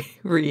I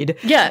read.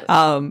 Yeah.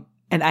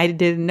 And I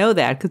didn't know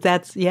that because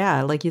that's,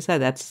 yeah, like you said,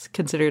 that's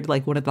considered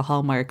like one of the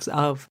hallmarks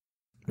of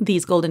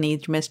these Golden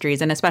Age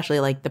mysteries, and especially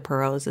like the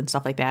Poirots and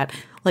stuff like that.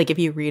 Like, if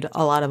you read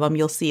a lot of them,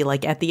 you'll see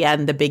like at the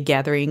end the big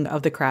gathering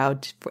of the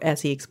crowd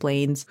as he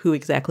explains who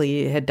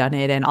exactly had done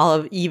it, and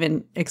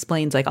even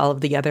explains like all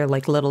of the other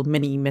like little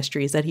mini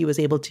mysteries that he was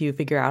able to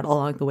figure out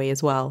along the way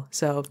as well.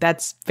 So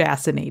that's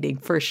fascinating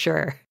for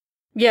sure.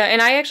 Yeah,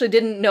 and I actually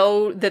didn't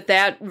know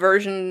that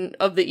version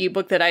of the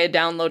ebook that I had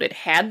downloaded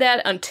had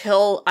that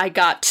until I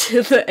got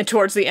to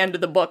towards the end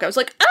of the book. I was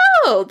like,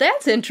 oh,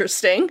 that's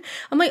interesting.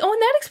 I'm like, oh,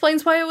 and that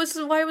explains why it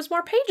was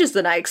more pages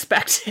than I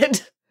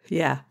expected.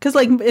 Yeah, because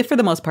like for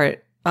the most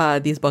part,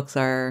 these books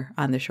are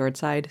on the short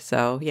side.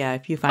 So yeah,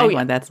 if you find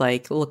one that's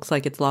like looks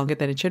like it's longer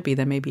than it should be,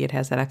 then maybe it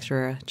has that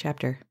extra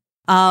chapter.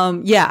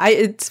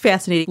 It's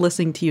fascinating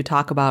listening to you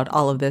talk about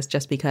all of this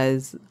just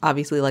because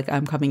obviously like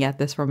I'm coming at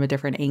this from a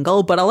different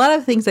angle, but a lot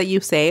of things that you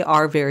say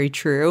are very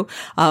true.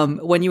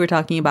 When you were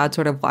talking about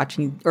sort of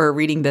watching or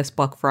reading this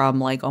book from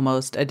like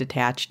almost a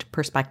detached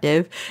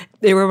perspective,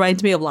 it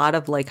reminds me a lot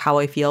of like how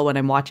I feel when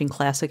I'm watching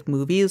classic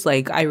movies.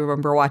 Like I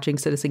remember watching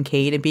Citizen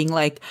Kane and being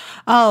like,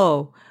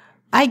 oh,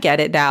 I get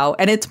it now.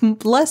 And it's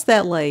less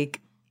that like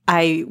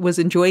I was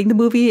enjoying the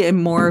movie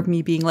and more of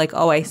me being like,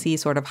 oh, I see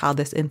sort of how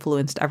this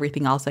influenced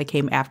everything else that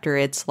came after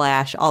it /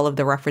 all of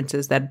the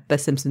references that The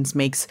Simpsons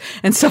makes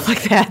and stuff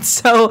like that.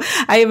 So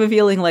I have a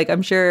feeling like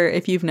I'm sure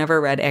if you've never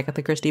read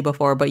Agatha Christie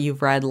before, but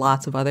you've read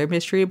lots of other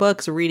mystery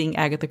books, reading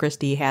Agatha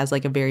Christie has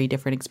like a very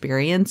different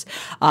experience.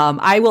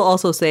 I will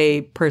also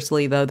say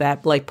personally, though,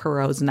 that like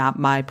Poirot's not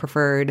my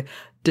preferred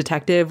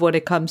detective when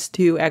it comes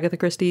to Agatha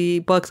Christie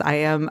books. I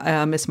am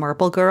a Miss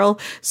Marple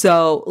girl.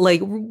 So like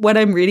when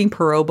I'm reading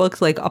Poirot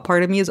books, like a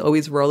part of me is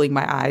always rolling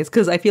my eyes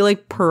because I feel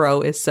like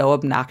Poirot is so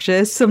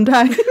obnoxious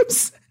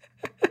sometimes.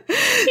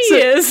 He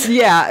is.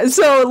 Yeah.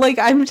 So like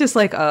I'm just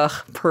like, ugh,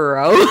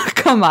 Poirot,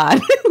 come on.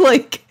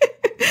 like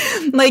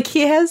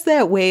he has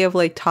that way of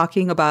like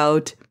talking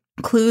about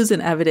clues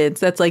and evidence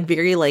that's like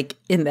very like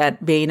in that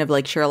vein of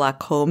like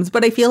Sherlock Holmes,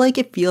 but I feel like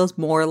it feels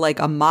more like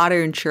a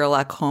modern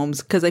Sherlock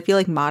Holmes because I feel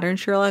like modern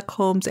Sherlock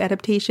Holmes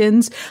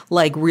adaptations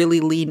like really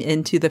lean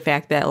into the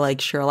fact that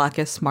like Sherlock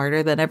is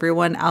smarter than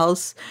everyone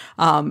else,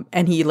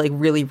 and he like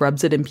really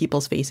rubs it in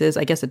people's faces.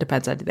 I guess it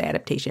depends on the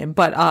adaptation,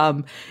 but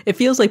it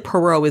feels like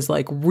Poirot is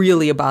like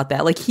really about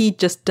that. Like he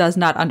just does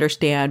not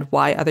understand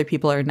why other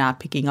people are not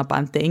picking up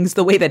on things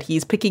the way that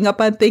he's picking up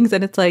on things,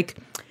 and it's like,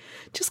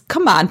 just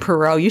come on,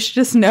 Poirot. You should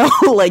just know,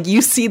 like,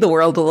 you see the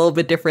world a little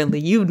bit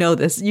differently. You know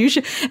this. You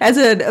should, as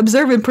an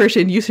observant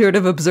person, you sort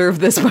of observe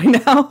this by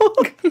now.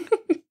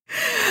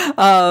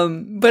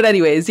 But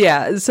anyways,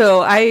 yeah.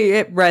 So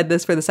I read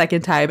this for the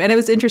second time, and it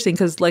was interesting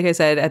because, like I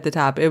said at the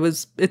top,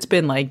 it's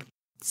been like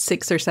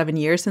 6 or 7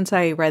 years since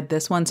I read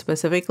this one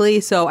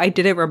specifically. So I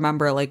didn't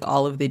remember like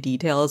all of the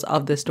details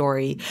of the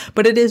story,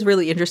 but it is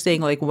really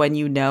interesting, like when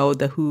you know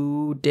the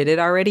who did it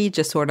already,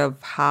 just sort of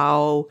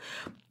how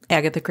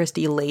Agatha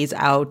Christie lays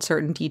out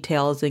certain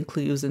details and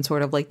clues and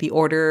sort of like the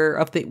order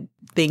of the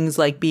things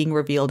like being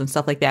revealed and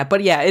stuff like that.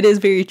 But yeah, it is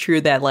very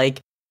true that like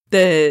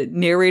the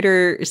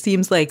narrator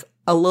seems like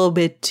a little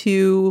bit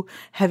too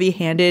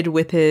heavy-handed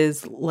with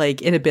his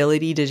like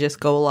inability to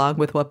just go along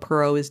with what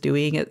Poirot is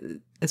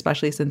doing,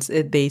 especially since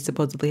they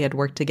supposedly had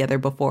worked together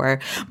before.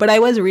 But I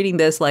was reading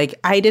this, like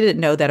I didn't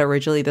know that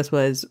originally this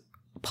was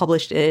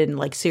published in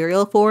like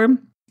serial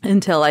form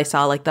until I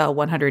saw like the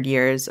 100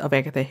 Years of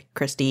Agatha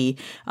Christie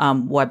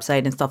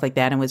website and stuff like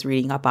that and was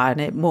reading up on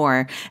it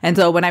more. And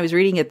so when I was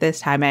reading it this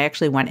time, I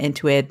actually went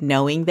into it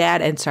knowing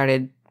that and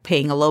started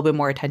paying a little bit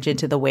more attention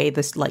to the way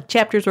this like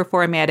chapters were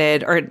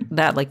formatted, or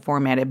not like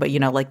formatted, but you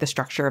know, like the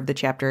structure of the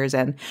chapters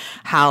and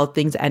how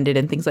things ended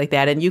and things like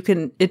that. And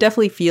it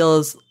definitely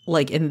feels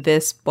like in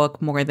this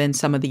book more than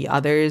some of the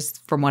others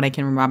from what I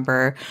can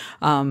remember,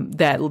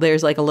 that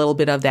there's like a little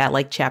bit of that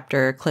like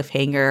chapter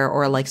cliffhanger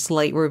or like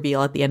slight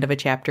reveal at the end of a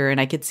chapter. And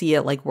I could see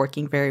it like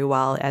working very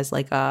well as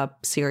like a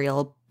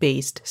serial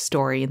based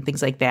story and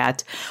things like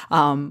that.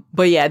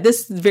 But yeah,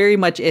 this very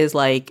much is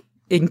like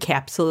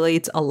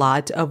encapsulates a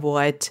lot of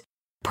what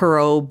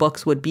Poirot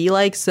books would be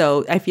like.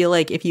 So I feel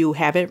like if you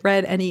haven't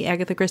read any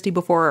Agatha Christie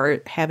before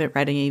or haven't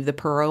read any of the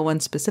Poirot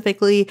ones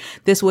specifically,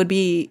 this would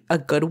be a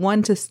good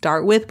one to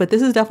start with. But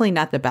this is definitely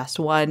not the best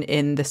one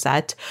in the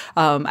set.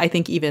 I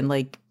think even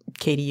like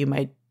Katie, you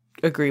might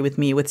agree with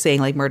me with saying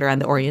like Murder on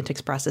the Orient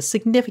Express is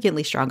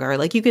significantly stronger.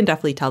 Like you can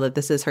definitely tell that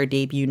this is her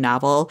debut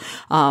novel.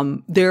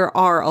 There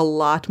are a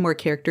lot more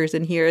characters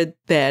in here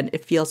than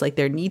it feels like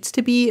there needs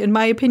to be, in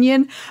my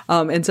opinion.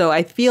 And so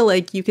I feel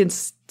like you can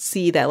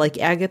see that like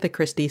Agatha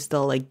Christie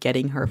still like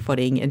getting her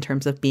footing in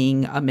terms of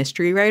being a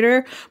mystery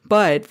writer,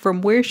 but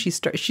from where she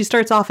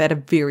starts off at a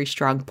very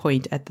strong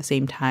point at the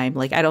same time.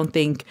 Like I don't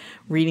think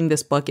reading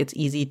this book it's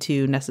easy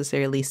to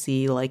necessarily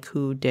see like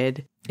who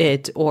did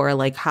it or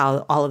like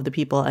how all of the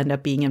people end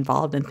up being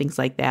involved and things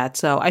like that.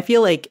 So I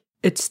feel like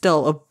it's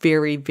still a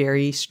very,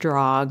 very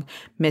strong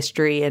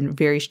mystery and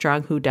very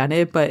strong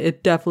whodunit, but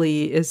it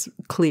definitely is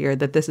clear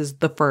that this is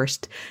the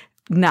first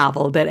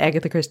novel that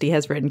Agatha Christie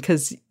has written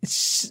because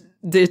it's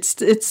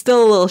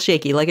still a little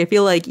shaky. Like I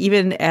feel like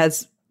even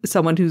as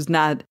someone who's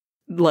not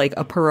like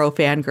a Poirot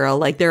fangirl,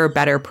 like there are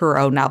better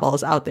Poirot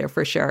novels out there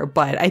for sure.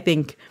 But I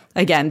think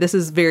again, this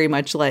is very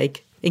much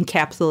like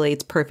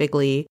encapsulates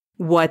perfectly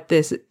what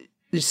this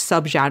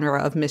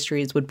subgenre of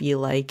mysteries would be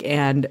like.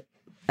 And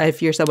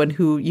if you're someone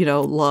who, you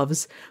know,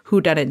 loves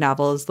whodunit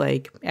novels,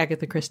 like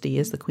Agatha Christie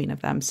is the queen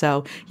of them.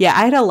 So yeah,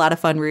 I had a lot of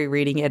fun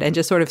rereading it and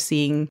just sort of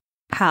seeing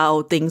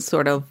how things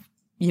sort of,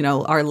 you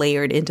know, are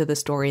layered into the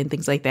story and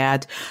things like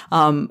that.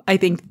 I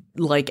think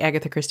like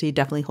Agatha Christie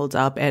definitely holds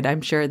up. And I'm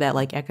sure that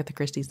like Agatha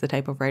Christie's the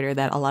type of writer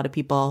that a lot of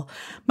people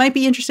might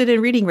be interested in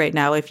reading right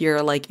now if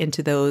you're like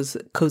into those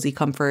cozy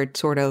comfort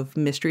sort of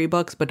mystery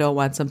books, but don't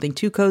want something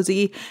too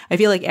cozy. I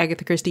feel like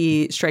Agatha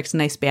Christie strikes a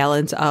nice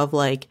balance of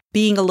like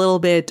being a little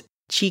bit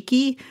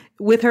cheeky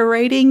with her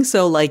writing.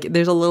 So like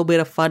there's a little bit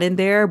of fun in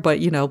there, but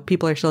you know,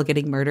 people are still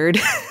getting murdered.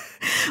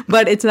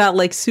 But it's not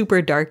like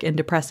super dark and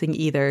depressing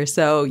either.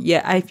 So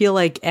yeah, I feel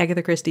like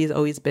Agatha Christie has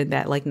always been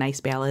that like nice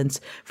balance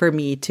for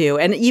me too.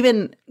 And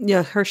even, you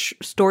know, her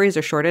stories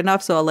are short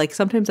enough. So like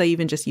sometimes I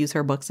even just use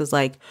her books as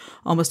like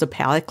almost a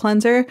palate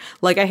cleanser.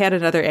 Like I had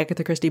another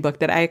Agatha Christie book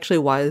that I actually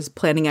was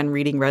planning on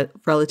reading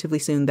relatively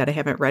soon that I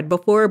haven't read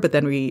before, but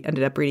then we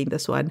ended up reading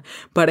this one.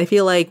 But I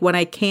feel like when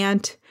I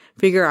can't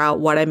figure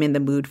out what I'm in the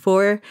mood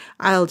for,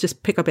 I'll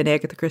just pick up an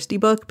Agatha Christie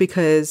book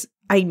because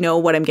I know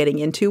what I'm getting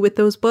into with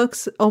those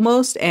books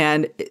almost.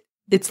 And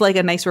it's like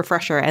a nice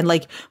refresher. And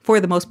like for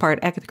the most part,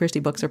 Agatha Christie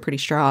books are pretty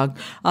strong.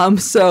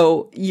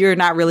 So you're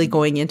not really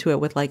going into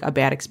it with like a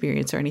bad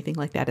experience or anything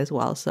like that as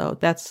well. So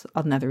that's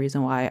another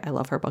reason why I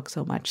love her book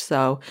so much.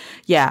 So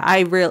yeah,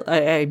 I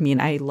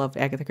love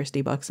Agatha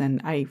Christie books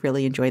and I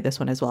really enjoyed this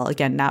one as well.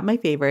 Again, not my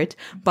favorite,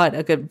 but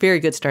a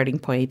very good starting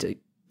point,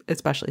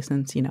 especially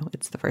since, you know,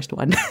 it's the first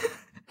one.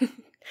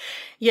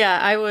 Yeah,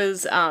 I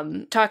was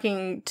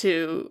talking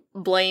to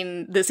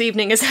Blaine this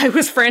evening as I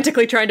was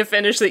frantically trying to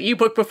finish the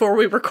ebook before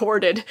we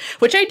recorded,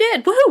 which I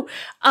did.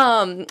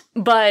 Woohoo!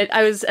 But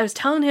I was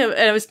telling him,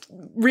 and I was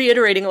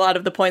reiterating a lot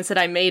of the points that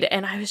I made,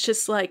 and I was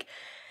just like,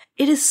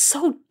 it is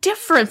so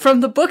different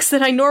from the books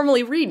that I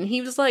normally read. And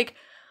he was like,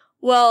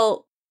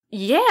 well,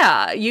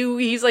 yeah,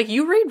 he's like,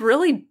 you read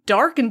really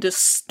dark and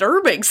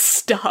disturbing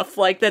stuff.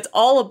 Like, that's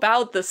all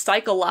about the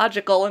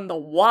psychological and the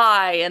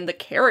why and the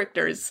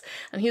characters.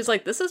 And he's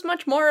like, this is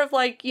much more of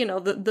like, you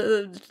know,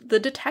 the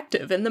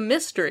detective and the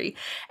mystery.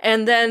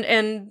 And then,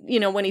 and, you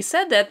know, when he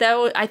said that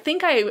I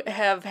think I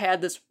have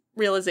had this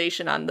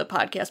realization on the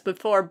podcast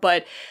before,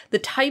 but the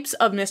types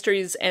of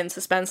mysteries and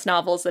suspense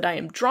novels that I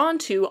am drawn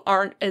to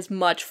aren't as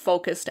much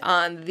focused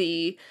on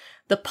the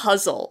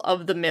puzzle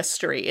of the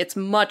mystery. It's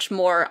much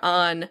more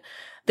on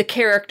the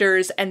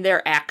characters and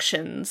their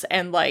actions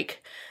and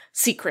like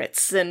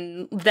secrets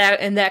and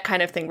that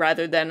kind of thing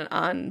rather than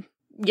on,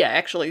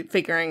 actually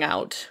figuring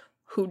out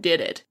who did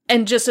it.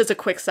 And just as a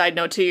quick side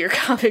note to your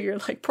comment, you're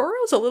like,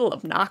 Poirot's a little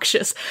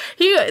obnoxious.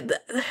 He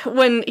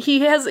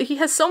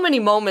has so many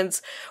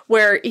moments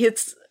where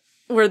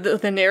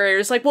the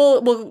narrator's like,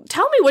 well,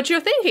 tell me what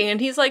you're thinking. And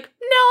he's like,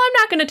 no, I'm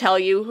not going to tell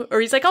you. Or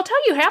he's like, I'll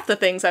tell you half the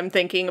things I'm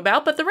thinking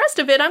about, but the rest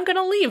of it I'm going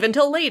to leave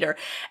until later.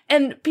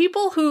 And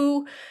people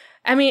who,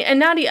 I mean,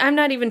 and I'm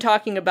not even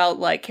talking about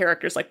like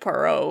characters like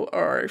Poirot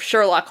or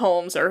Sherlock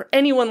Holmes or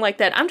anyone like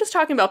that. I'm just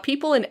talking about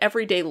people in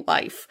everyday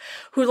life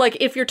who, like,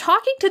 if you're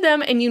talking to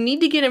them and you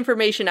need to get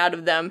information out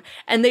of them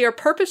and they are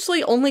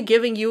purposely only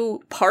giving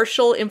you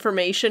partial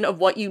information of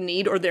what you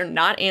need or they're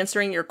not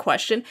answering your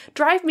question,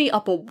 drive me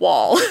up a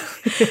wall.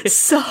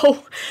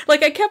 So,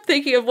 like, I kept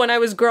thinking of when I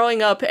was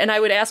growing up and I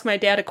would ask my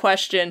dad a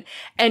question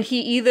and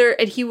he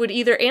would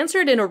either answer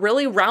it in a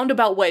really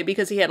roundabout way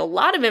because he had a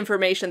lot of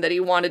information that he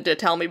wanted to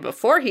tell me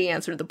before he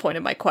answered the point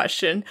of my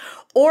question,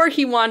 or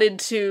he wanted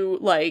to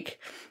like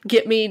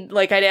get me,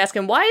 like I'd ask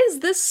him, why is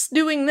this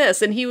doing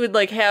this? And he would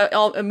like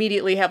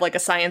immediately have like a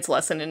science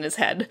lesson in his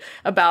head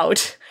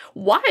about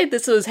why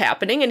this was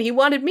happening. And he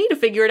wanted me to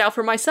figure it out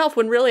for myself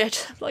when really I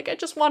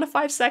just want a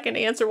 5-second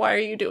answer. Why are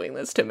you doing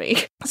this to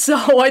me?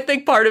 So I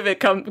think part of it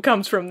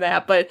comes from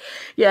that. But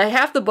yeah,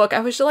 half the book I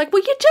was just like,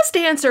 well, you just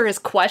answer his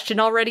question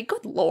already.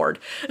 Good Lord.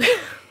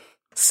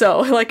 So,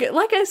 like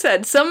I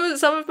said, some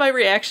of my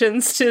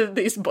reactions to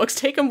these books,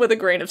 take them with a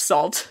grain of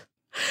salt.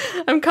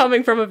 I'm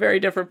coming from a very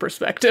different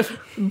perspective.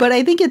 But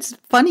I think it's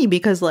funny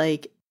because,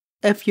 like,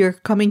 if you're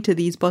coming to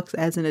these books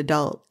as an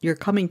adult, you're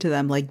coming to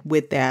them, like,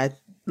 with that,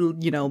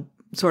 you know,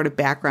 sort of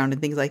background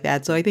and things like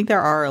that. So I think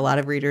there are a lot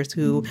of readers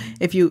who,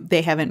 if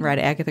they haven't read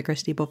Agatha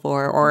Christie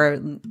before,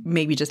 or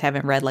maybe just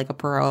haven't read like a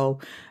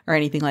Poirot or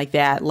anything like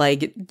that,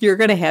 like you're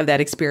going to have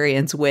that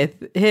experience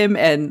with him,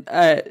 and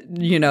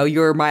you know,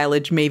 your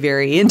mileage may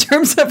vary in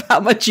terms of how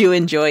much you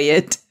enjoy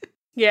it.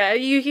 Yeah,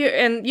 you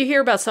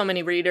hear about so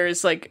many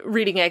readers like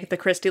reading Agatha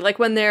Christie, like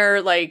when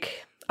they're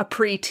like a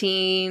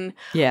preteen,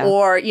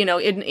 or you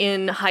know,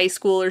 in high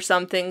school or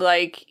something,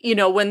 like, you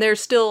know, when they're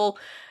still,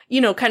 you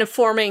know, kind of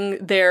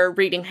forming their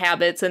reading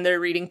habits and their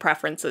reading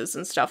preferences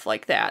and stuff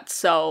like that.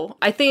 So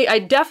I think I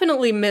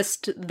definitely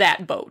missed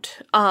that boat.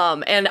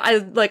 And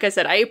like I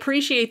said, I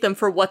appreciate them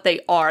for what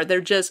they are.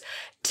 They're just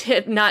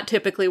not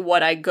typically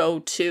what I go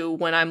to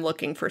when I'm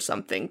looking for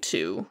something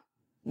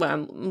when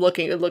I'm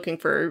looking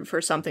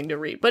for something to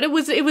read. But it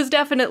was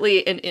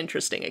definitely an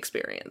interesting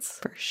experience.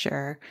 For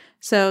sure.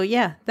 So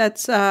yeah,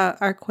 that's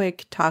our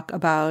quick talk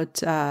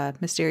about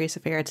Mysterious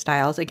Affair at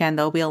Styles. Again,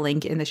 there'll be a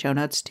link in the show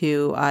notes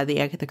to the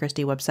Agatha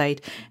Christie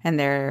website and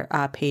their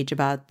page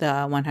about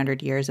the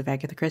 100 years of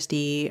Agatha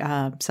Christie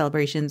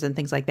celebrations and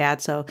things like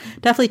that. So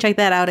definitely check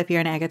that out if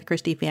you're an Agatha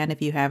Christie fan,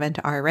 if you haven't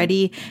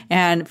already.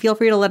 And feel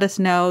free to let us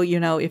know, you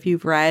know, if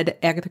you've read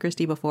Agatha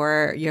Christie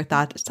before, your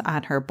thoughts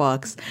on her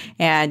books,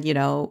 and, you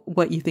know,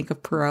 what you think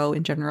of Poirot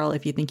in general.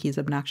 If you think he's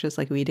obnoxious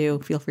like we do,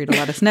 feel free to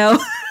let us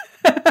know.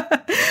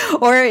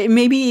 Or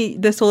maybe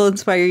this will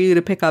inspire you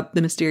to pick up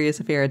The Mysterious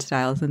Affair at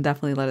Styles, and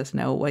definitely let us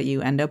know what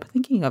you end up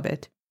thinking of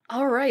it.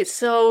 All right,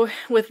 so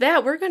with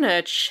that, we're going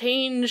to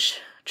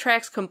change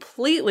tracks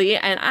completely,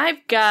 and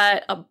I've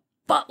got a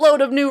buttload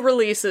of new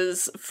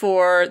releases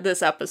for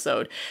this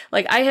episode.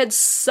 Like, I had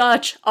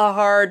such a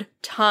hard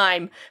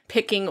time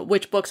picking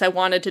which books I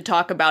wanted to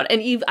talk about,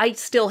 and I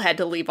still had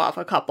to leave off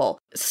a couple.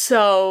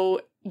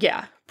 So,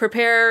 yeah,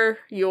 prepare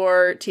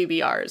your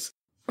TBRs.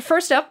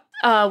 First up,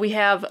 we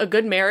have A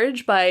Good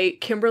Marriage by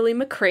Kimberly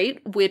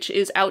McCreight, which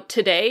is out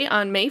today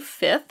on May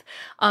 5th.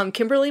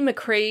 Kimberly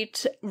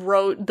McCreight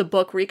wrote the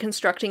book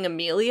Reconstructing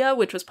Amelia,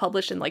 which was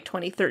published in like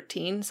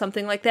 2013,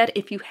 something like that.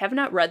 If you have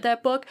not read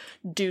that book,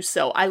 do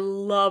so. I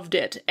loved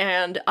it.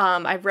 And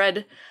I've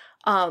read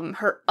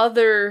her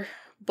other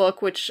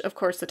book, which of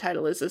course the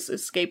title is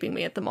escaping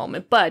me at the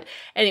moment. But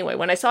anyway,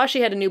 when I saw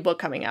she had a new book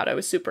coming out, I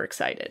was super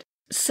excited.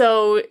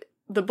 So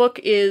the book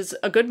is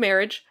A Good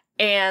Marriage.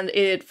 And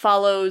it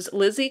follows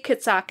Lizzie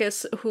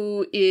Kitsakis,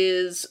 who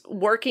is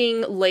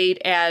working late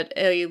at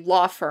a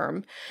law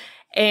firm.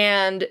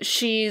 And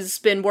she's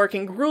been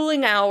working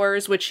grueling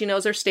hours, which she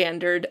knows are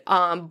standard,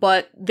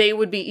 but they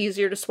would be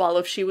easier to swallow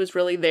if she was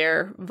really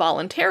there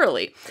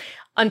voluntarily.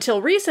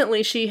 Until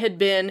recently, she had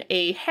been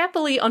a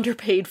happily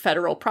underpaid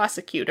federal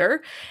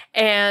prosecutor,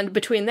 and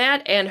between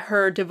that and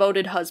her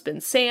devoted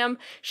husband, Sam,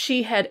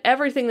 she had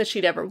everything that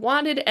she'd ever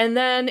wanted, and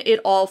then it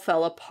all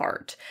fell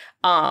apart.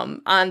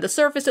 On the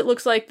surface, it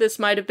looks like this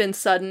might have been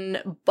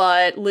sudden,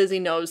 but Lizzie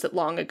knows that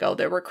long ago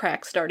there were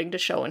cracks starting to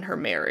show in her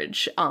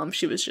marriage.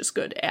 She was just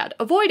good at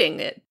avoiding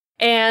it.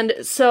 And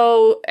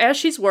so as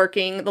she's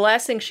working, the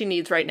last thing she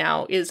needs right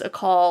now is a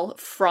call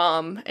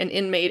from an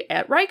inmate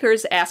at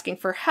Rikers asking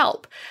for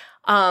help.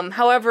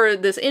 However,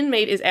 this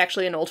inmate is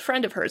actually an old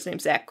friend of hers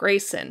named Zach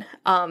Grayson.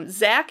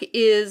 Zach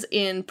is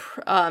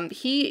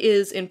he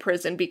is in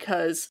prison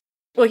because,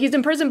 well, he's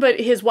in prison, but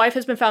his wife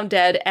has been found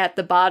dead at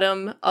the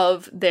bottom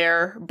of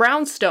their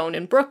brownstone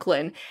in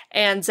Brooklyn,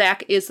 and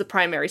Zach is the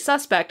primary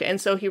suspect, and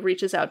so he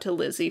reaches out to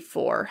Lizzie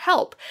for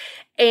help.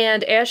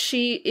 And as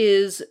she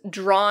is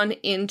drawn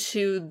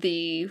into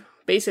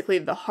basically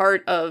the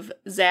heart of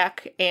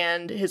Zach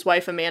and his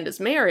wife Amanda's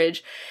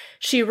marriage,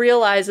 she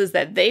realizes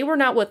that they were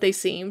not what they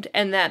seemed,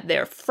 and that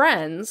their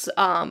friends,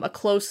 a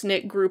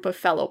close-knit group of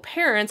fellow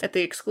parents at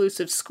the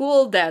exclusive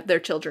school that their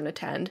children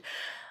attend,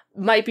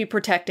 might be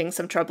protecting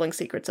some troubling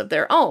secrets of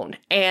their own.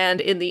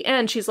 And in the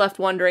end, she's left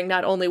wondering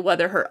not only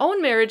whether her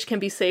own marriage can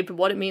be saved, but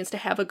what it means to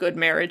have a good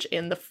marriage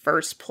in the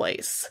first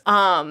place.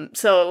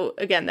 So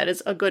again, that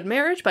is A Good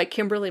Marriage by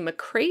Kimberly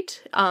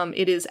McCreight.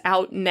 It is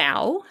out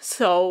now,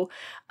 so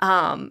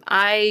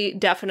I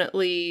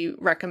definitely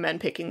recommend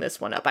picking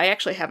this one up. I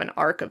actually have an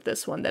arc of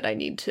this one that I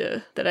need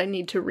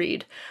to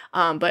read,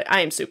 but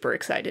I am super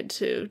excited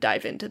to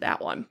dive into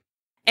that one.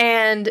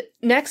 And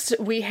next,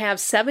 we have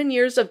 7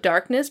 Years of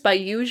Darkness by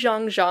Yu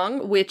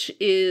Zhang, which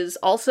is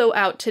also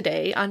out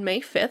today on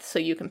May 5th, so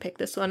you can pick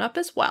this one up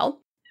as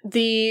well.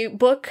 The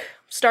book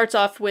starts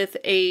off with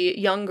a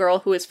young girl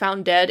who is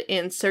found dead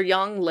in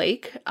Seryong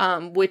Lake,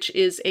 which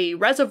is a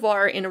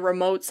reservoir in a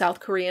remote South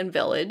Korean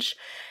village.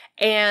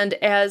 And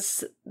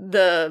as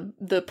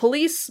the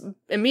police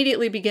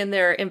immediately begin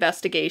their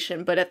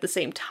investigation, but at the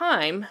same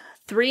time,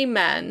 3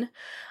 men,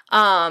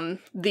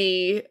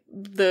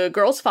 the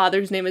girl's father,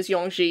 whose name is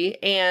Yongji,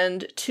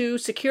 and 2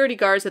 security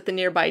guards at the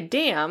nearby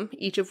dam,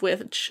 each of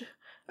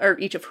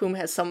whom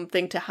has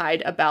something to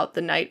hide about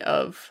the night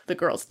of the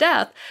girl's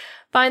death,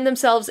 find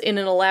themselves in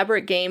an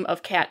elaborate game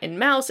of cat and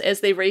mouse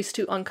as they race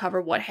to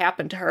uncover what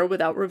happened to her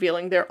without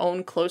revealing their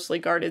own closely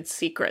guarded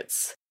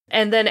secrets.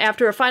 And then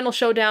after a final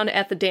showdown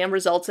at the dam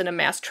results in a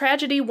mass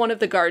tragedy, one of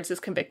the guards is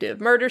convicted of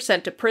murder,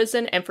 sent to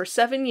prison, and for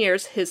 7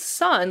 years, his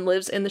son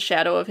lives in the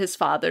shadow of his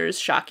father's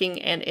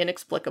shocking and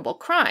inexplicable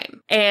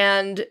crime.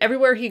 And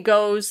everywhere he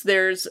goes,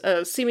 there's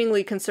a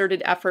seemingly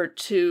concerted effort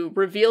to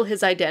reveal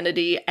his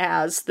identity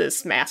as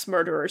this mass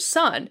murderer's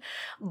son.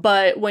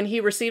 But when he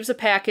receives a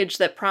package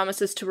that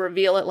promises to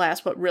reveal at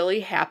last what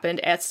really happened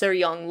at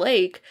Seryong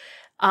Lake,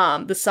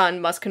 the son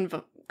must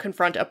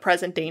confront a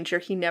present danger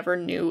he never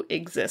knew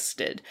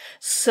existed.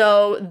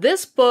 So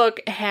this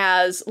book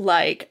has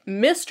like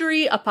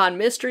mystery upon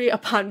mystery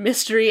upon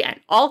mystery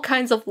and all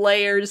kinds of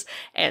layers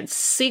and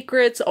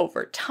secrets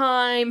over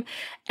time.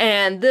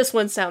 And this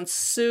one sounds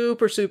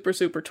super, super,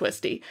 super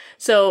twisty.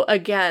 So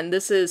again,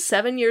 this is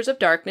 7 Years of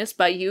Darkness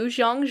by Yu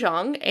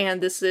Zhang, and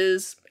this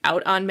is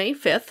out on May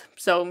 5th.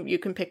 So you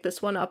can pick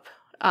this one up.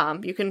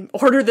 You can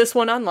order this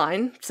one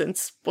online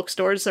since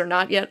bookstores are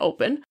not yet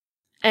open.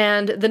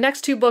 And the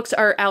next 2 books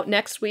are out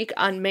next week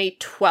on May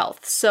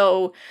 12th.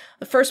 So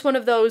the first one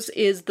of those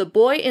is The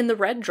Boy in the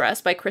Red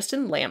Dress by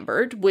Kristen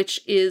Lambert,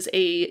 which is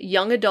a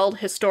young adult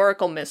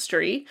historical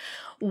mystery,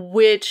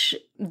 which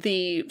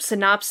the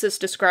synopsis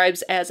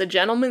describes as a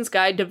gentleman's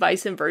guide to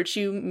vice and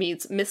virtue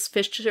meets Miss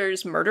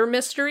Fisher's murder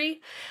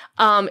mystery.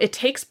 It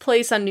takes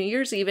place on New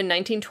Year's Eve in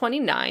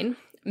 1929.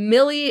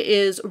 Millie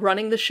is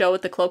running the show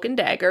at the Cloak and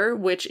Dagger,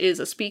 which is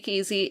a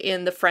speakeasy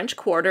in the French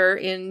Quarter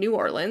in New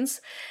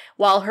Orleans,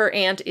 while her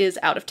aunt is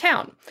out of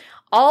town.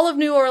 All of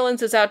New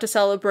Orleans is out to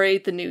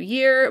celebrate the new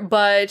year,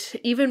 but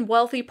even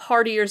wealthy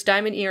partiers'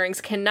 diamond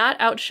earrings cannot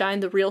outshine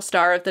the real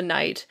star of the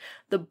night,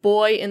 the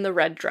boy in the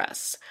red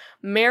dress.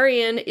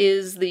 Marion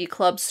is the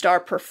club's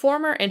star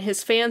performer, and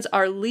his fans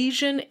are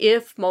legion,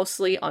 if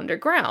mostly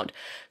underground.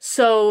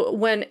 So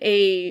when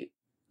a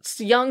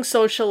young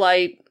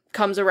socialite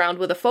comes around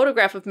with a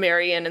photograph of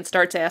Marion and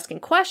starts asking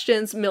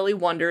questions, Millie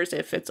wonders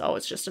if it's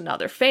just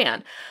another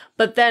fan.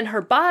 But then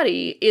her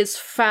body is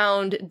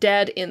found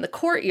dead in the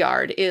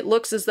courtyard. It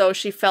looks as though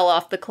she fell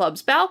off the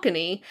club's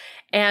balcony,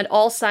 and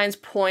all signs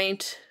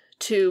point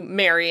to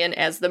Marion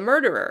as the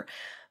murderer.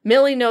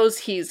 Millie knows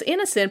he's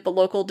innocent, but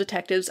local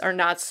detectives are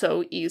not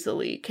so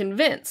easily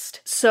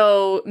convinced.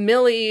 So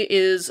Millie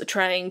is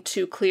trying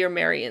to clear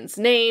Marion's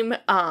name,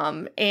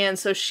 and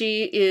so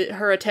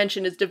her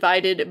attention is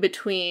divided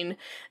between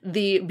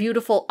the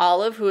beautiful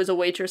Olive, who is a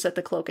waitress at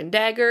the Cloak and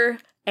Dagger,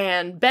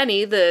 and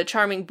Benny, the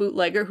charming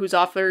bootlegger who's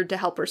offered to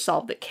help her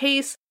solve the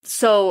case.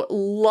 So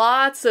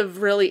lots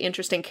of really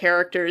interesting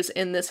characters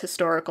in this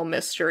historical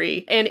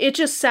mystery, and it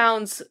just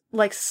sounds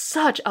like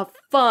such a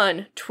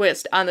fun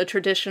twist on the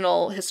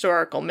traditional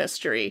historical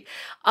mystery.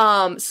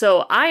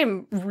 So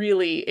I'm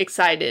really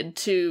excited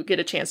to get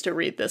a chance to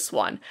read this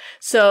one.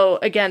 So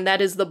again,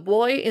 that is The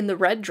Boy in the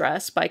Red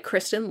Dress by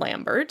Kristen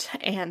Lambert,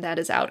 and that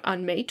is out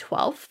on May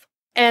 12th.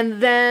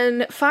 And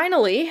then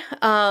finally,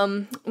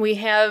 we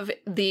have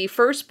the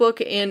first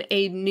book in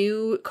a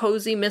new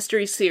cozy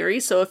mystery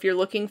series. So if you're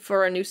looking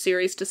for a new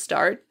series to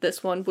start,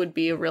 this one would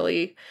be a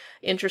really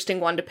interesting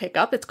one to pick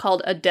up. It's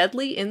called A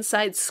Deadly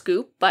Inside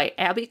Scoop by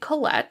Abby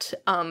Collette,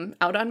 out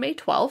on May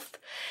 12th.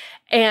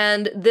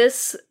 And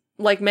this,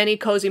 like many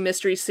cozy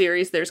mystery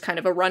series, there's kind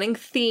of a running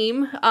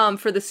theme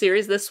for the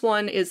series. This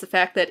one is the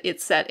fact that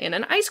it's set in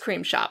an ice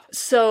cream shop.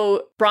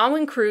 So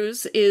Bronwyn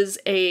Cruz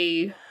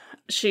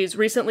she's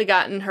recently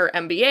gotten her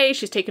MBA.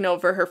 She's taken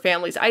over her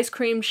family's ice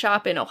cream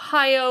shop in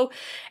Ohio,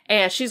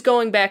 and she's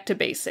going back to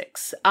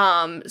basics.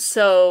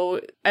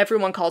 So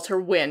everyone calls her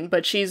Win,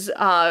 but she's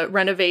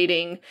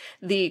renovating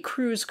the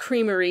Cruz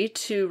Creamery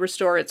to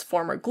restore its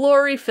former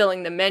glory,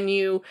 filling the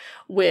menu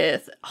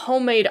with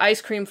homemade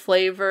ice cream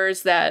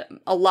flavors that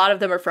a lot of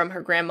them are from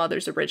her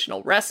grandmother's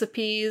original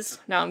recipes.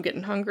 Now I'm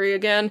getting hungry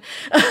again.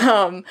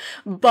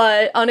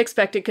 But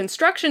unexpected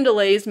construction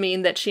delays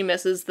mean that she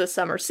misses the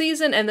summer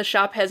season, and the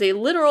shop has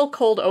a literal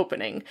cold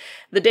opening.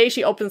 The day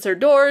she opens her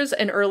doors,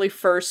 an early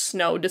first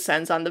snow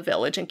descends on the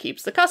village and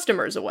keeps the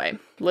customers away.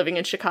 Living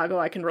in Chicago,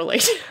 I can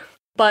relate.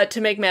 But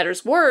to make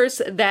matters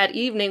worse, that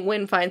evening,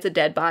 Wynn finds a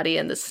dead body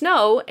in the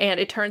snow, and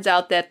it turns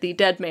out that the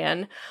dead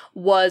man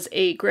was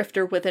a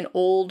grifter with an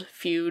old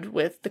feud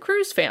with the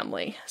Cruz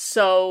family.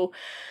 So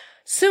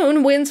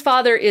soon, Wynn's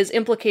father is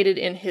implicated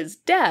in his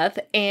death,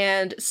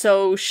 and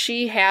so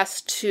she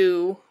has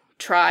to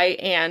try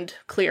and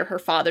clear her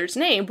father's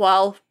name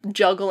while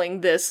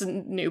juggling this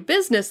new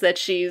business that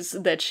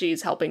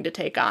she's helping to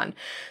take on.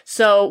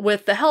 So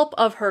with the help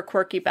of her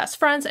quirky best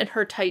friends and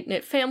her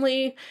tight-knit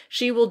family,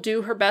 she will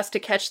do her best to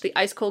catch the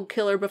ice-cold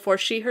killer before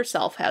she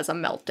herself has a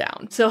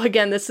meltdown. So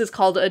again, this is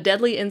called A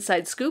Deadly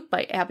Inside Scoop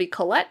by Abby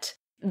Collette.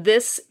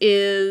 This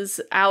is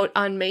out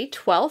on May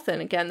 12th,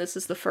 and again, this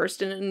is the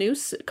first in a new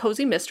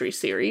cozy mystery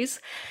series.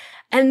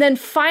 And then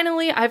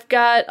finally, I've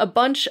got a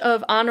bunch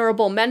of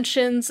honorable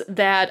mentions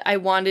that I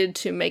wanted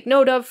to make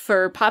note of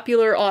for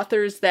popular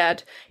authors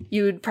that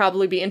you'd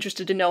probably be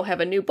interested to know have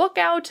a new book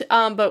out,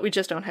 but we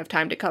just don't have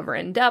time to cover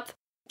in depth.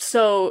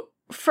 So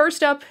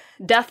first up,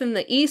 Death in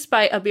the East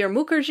by Abir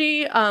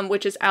Mukherjee,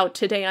 which is out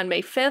today on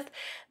May 5th.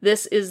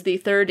 This is the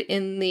third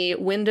in the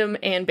Wyndham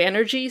and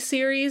Banerjee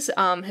series,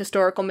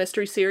 historical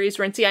mystery series.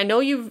 Rincey, I know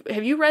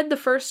have you read the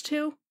first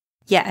two?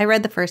 Yeah, I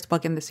read the first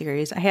book in the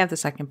series. I have the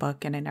second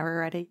book and I never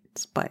read it.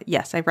 But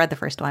yes, I've read the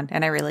first one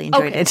and I really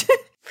enjoyed it.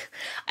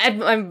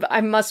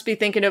 I must be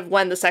thinking of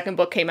when the second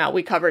book came out.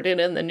 We covered it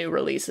in the new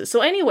releases.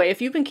 So anyway,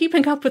 if you've been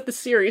keeping up with the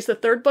series, the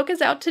third book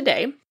is out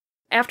today.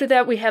 After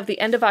that, we have The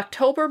End of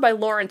October by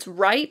Lawrence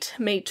Wright,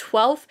 May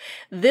 12th.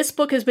 This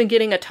book has been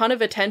getting a ton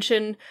of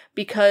attention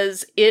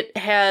because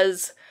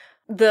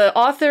the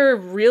author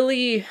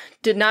really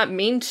did not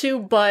mean to,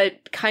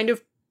 but kind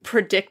of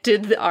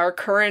predicted our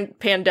current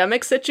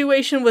pandemic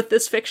situation with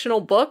this fictional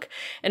book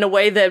in a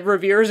way that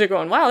reviewers are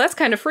going, wow, that's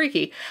kind of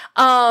freaky.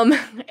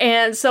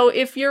 And so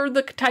if you're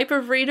the type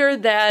of reader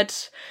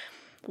that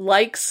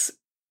likes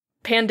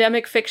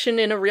pandemic fiction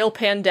in a real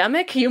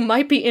pandemic, you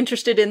might be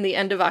interested in The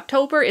End of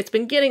October. It's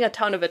been getting a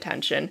ton of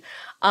attention.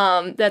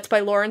 That's by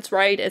Lawrence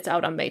Wright. It's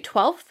out on May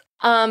 12th.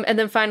 And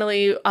then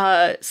finally,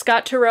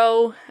 Scott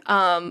Turow,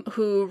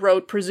 who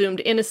wrote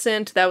Presumed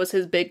Innocent, that was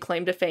his big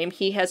claim to fame.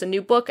 He has a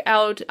new book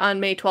out on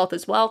May 12th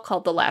as well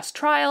called The Last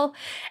Trial.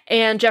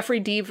 And Jeffrey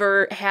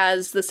Deaver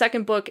has the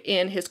second book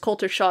in his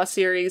Coulter Shaw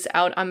series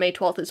out on May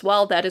 12th as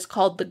well. That is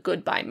called The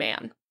Goodbye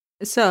Man.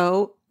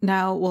 So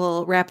now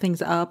we'll wrap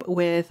things up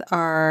with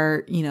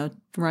our,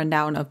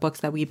 rundown of books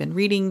that we've been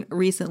reading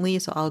recently.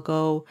 So I'll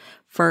go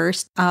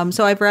first.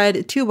 So I've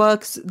read 2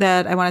 books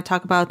that I want to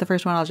talk about. The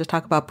first one I'll just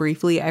talk about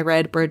briefly. I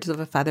read Birds of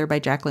a Feather by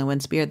Jacqueline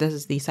Winspear. This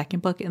is the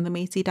second book in the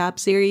Macy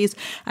Dobbs series.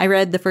 I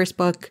read the first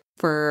book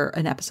for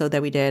an episode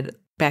that we did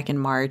back in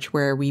March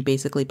where we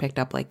basically picked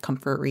up like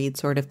comfort read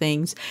sort of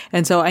things.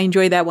 And so I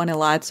enjoyed that one a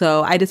lot.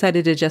 So I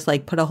decided to just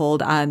like put a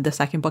hold on the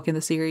second book in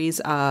the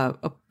series,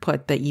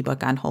 put the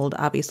ebook on hold,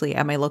 obviously,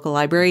 at my local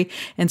library.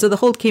 And so the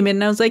hold came in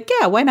and I was like,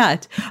 yeah, why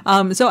not?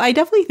 So I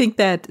definitely think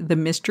that the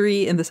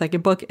mystery in the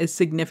second book is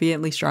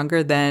significantly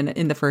stronger than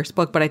in the first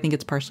book. But I think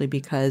it's partially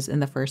because in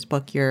the first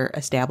book, you're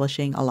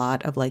establishing a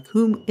lot of like,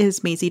 who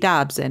is Macy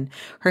Dobbs and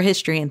her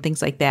history and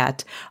things like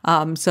that.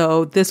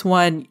 So this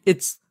one,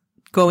 it's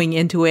going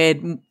into it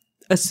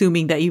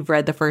assuming that you've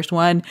read the first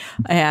one,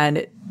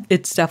 and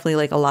it's definitely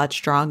like a lot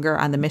stronger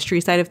on the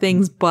mystery side of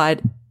things. But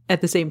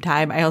at the same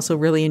time, I also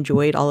really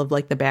enjoyed all of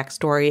like the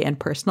backstory and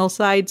personal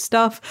side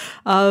stuff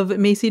of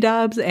Macy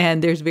Dobbs,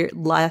 and there's very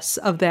less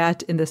of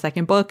that in the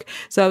second book.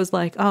 So I was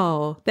like,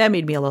 oh, that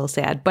made me a little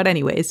sad. But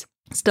anyways,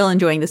 still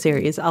enjoying the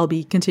series. I'll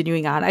be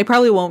continuing on. I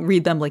probably won't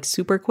read them like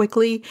super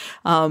quickly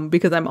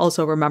because I'm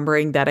also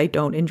remembering that I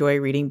don't enjoy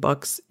reading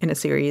books in a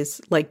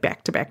series like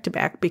back to back to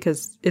back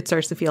because it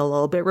starts to feel a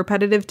little bit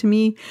repetitive to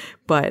me,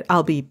 but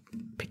I'll be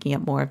picking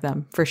up more of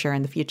them for sure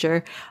in the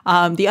future.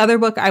 The other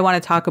book I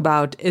want to talk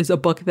about is a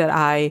book that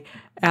I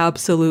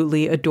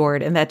absolutely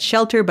adored, and that's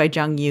Shelter by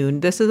Jung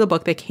Yoon. This is a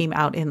book that came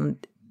out in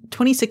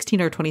 2016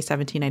 or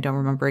 2017, I don't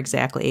remember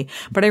exactly,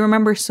 but I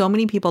remember so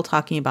many people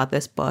talking about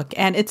this book,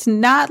 and it's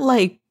not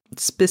like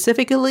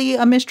specifically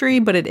a mystery,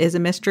 but it is a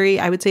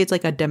mystery. I would say it's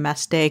like a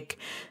domestic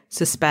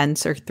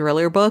suspense or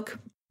thriller book.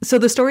 So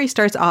the story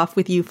starts off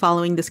with you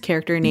following this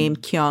character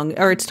named Kyung,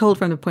 or it's told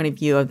from the point of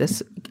view of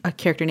this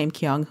character named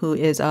Kyung, who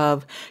is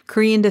of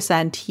Korean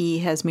descent. He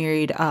has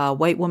married a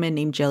white woman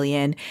named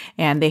Jillian,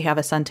 and they have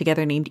a son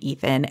together named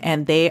Ethan,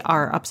 and they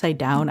are upside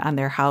down on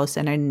their house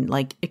and in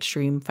like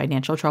extreme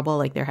financial trouble.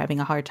 Like they're having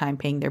a hard time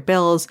paying their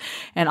bills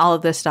and all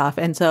of this stuff.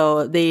 And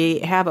so they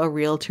have a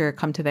realtor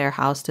come to their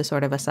house to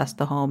sort of assess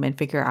the home and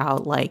figure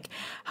out like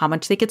how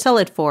much they could sell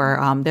it for.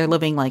 They're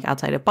living like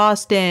outside of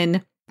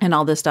Boston and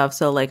all this stuff.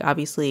 So like,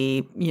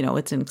 obviously,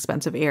 it's an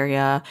expensive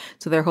area.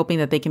 So they're hoping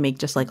that they can make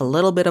just like a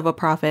little bit of a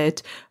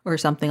profit or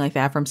something like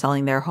that from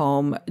selling their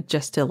home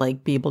just to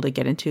like be able to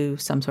get into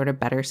some sort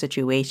of better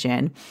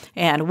situation.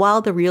 And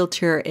while the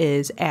realtor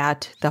is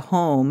at the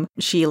home,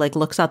 she like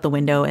looks out the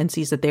window and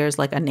sees that there's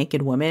like a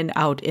naked woman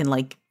out in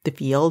like the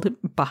field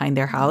behind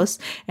their house.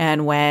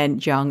 And when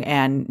Jung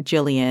and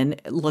Jillian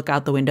look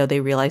out the window, they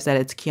realize that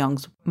it's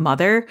Kyung's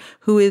mother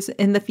who is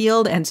in the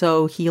field. And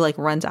so he like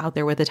runs out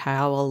there with a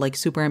towel, like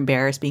super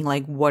embarrassed, being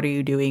like, what are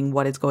you doing?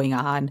 What is going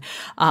on?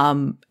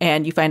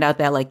 And you find out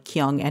that like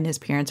Kyung and his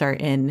parents are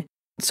in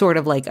sort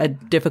of like a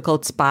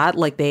difficult spot.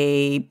 Like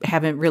they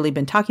haven't really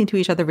been talking to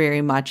each other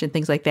very much and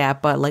things like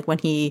that. But like when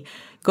he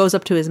goes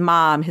up to his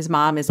mom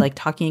is like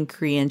talking in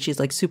Korean. She's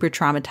like super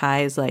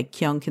traumatized. Like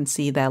Kyung can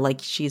see that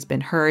like she's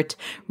been hurt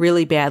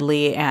really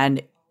badly.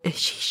 And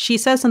she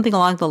says something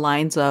along the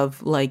lines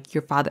of like,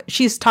 your father,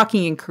 she's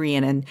talking in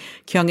Korean and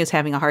Kyung is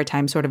having a hard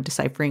time sort of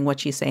deciphering what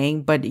she's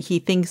saying. But he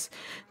thinks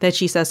that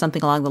she says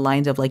something along the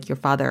lines of like, your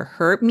father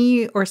hurt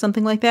me or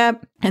something like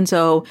that. And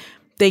so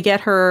they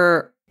get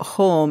her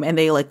home and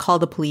they like call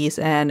the police,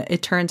 and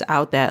it turns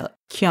out that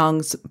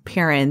Kyung's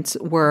parents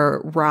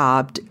were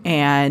robbed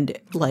and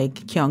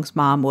like Kyung's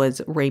mom was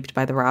raped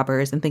by the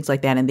robbers and things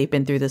like that, and they've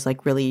been through this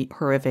like really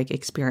horrific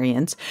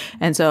experience.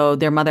 And so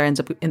their mother ends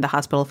up in the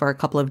hospital for a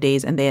couple of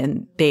days, and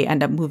then they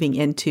end up moving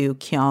into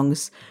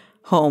Kyung's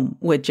home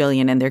with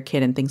Jillian and their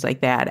kid and things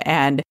like that.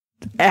 And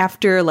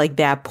after like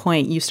that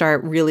point, you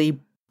start really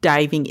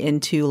diving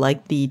into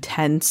like the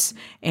tense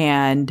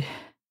and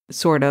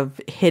sort of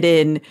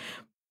hidden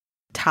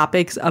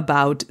topics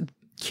about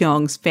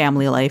Kyung's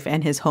family life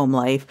and his home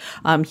life.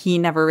 He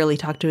never really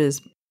talked to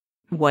his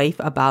wife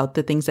about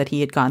the things that he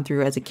had gone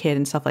through as a kid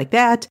and stuff like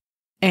that.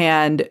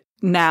 And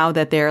now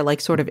that they're like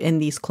sort of in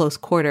these close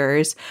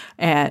quarters,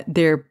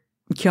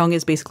 Kyung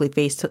is basically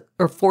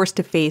forced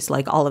to face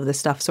like all of this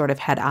stuff sort of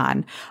head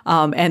on.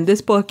 And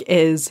this book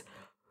is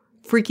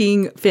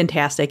freaking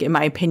fantastic, in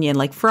my opinion.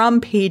 Like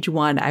from page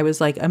 1, I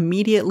was like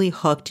immediately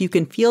hooked. You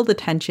can feel the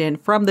tension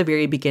from the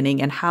very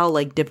beginning and how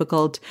like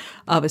difficult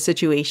of a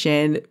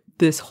situation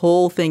this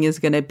whole thing is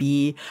going to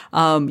be.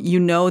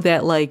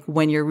 That like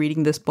when you're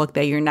reading this book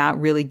that you're not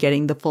really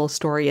getting the full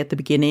story at the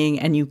beginning,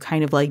 and you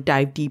kind of like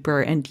dive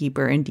deeper and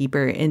deeper and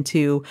deeper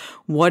into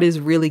what is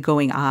really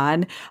going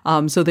on.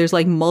 So there's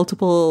like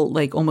multiple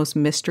like almost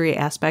mystery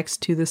aspects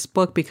to this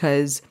book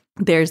because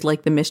there's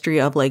like the mystery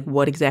of like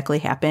what exactly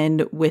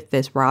happened with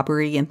this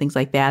robbery and things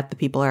like that. The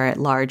people are at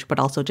large, but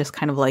also just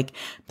kind of like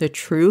the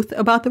truth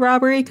about the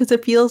robbery, because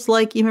it feels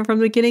like even from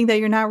the beginning that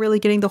you're not really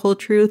getting the whole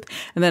truth.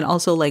 And then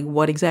also like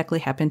what exactly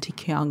happened to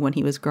Kyung when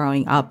he was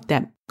growing up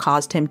that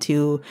caused him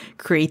to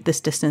create this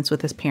distance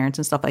with his parents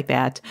and stuff like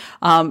that.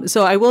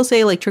 So I will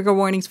say like trigger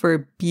warnings for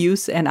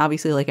abuse. And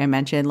obviously, like I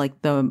mentioned,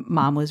 like the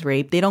mom was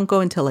raped. They don't go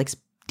into like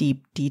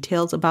deep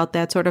details about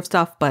that sort of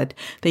stuff, but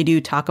they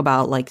do talk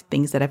about like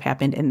things that have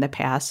happened in the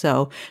past.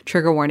 So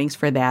trigger warnings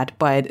for that.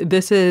 But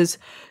this is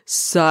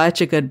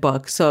such a good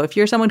book. So if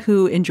you're someone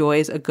who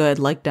enjoys a good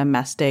like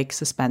domestic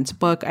suspense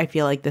book, I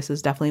feel like this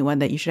is definitely one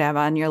that you should have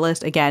on your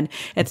list. Again,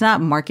 it's not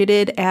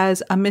marketed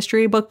as a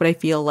mystery book, but I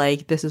feel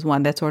like this is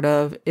one that sort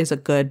of is a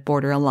good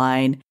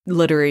borderline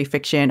literary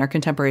fiction or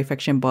contemporary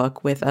fiction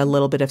book with a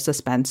little bit of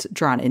suspense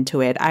drawn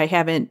into it. I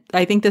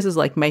think this is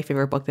like my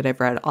favorite book that I've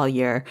read all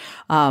year.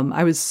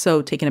 I was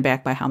so taken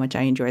aback by how much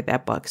I enjoyed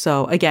that book.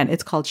 So again,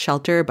 it's called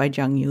Shelter by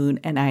Jung Yoon,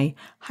 and I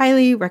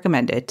highly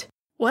recommend it.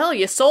 Well,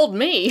 you sold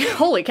me.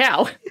 Holy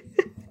cow.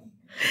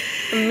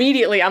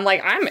 Immediately, I'm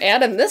like, I'm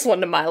adding this one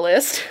to my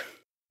list.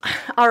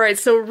 All right,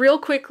 so real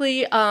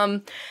quickly,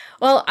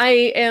 well,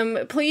 I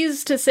am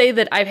pleased to say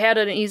that I've had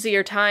an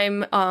easier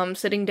time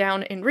sitting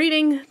down and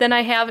reading than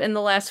I have in the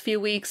last few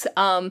weeks.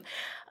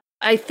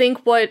 I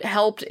think what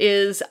helped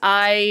is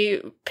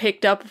I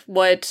picked up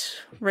what,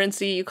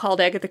 Rincey, you called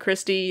Agatha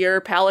Christie your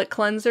palate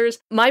cleansers.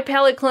 My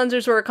palate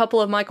cleansers were a couple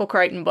of Michael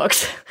Crichton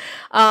books.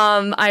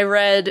 I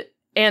read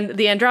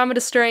The Andromeda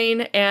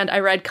Strain, and I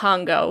read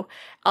Congo.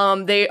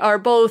 They are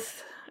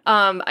both...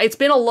 it's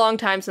been a long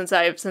time since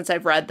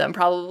I've read them.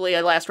 Probably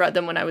I last read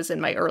them when I was in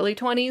my early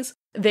 20s.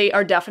 They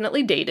are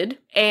definitely dated,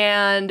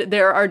 and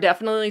there are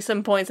definitely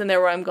some points in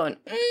there where I'm going,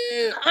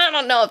 I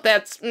don't know if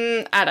that's,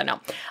 I don't know.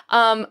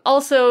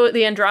 Also,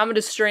 the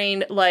Andromeda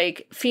Strain,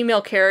 like,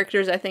 female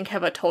characters, I think,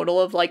 have a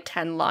total of, like,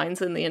 10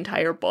 lines in the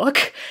entire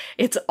book.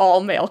 It's all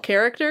male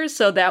characters,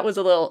 so that was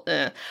a little,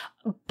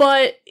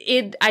 But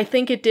I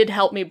think it did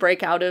help me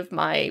break out of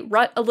my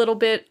rut a little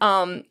bit.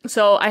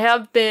 So I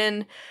have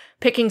been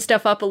picking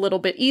stuff up a little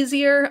bit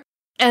easier.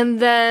 And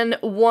then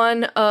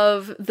one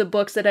of the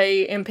books that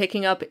I am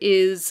picking up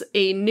is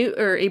an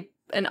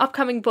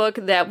upcoming book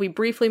that we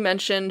briefly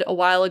mentioned a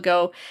while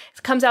ago.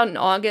 It comes out in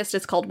August.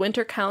 It's called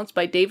Winter Counts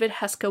by David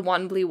Heska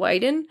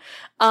Wanbli-Weiden.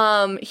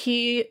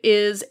 He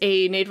is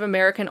a Native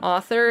American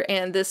author,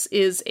 and this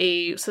is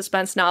a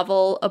suspense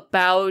novel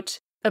about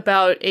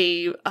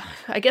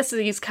I guess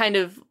he's kind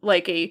of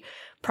like a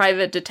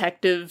private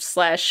detective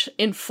 /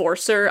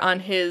 enforcer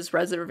on his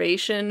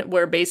reservation,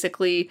 where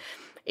basically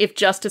if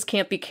justice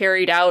can't be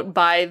carried out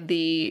by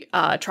the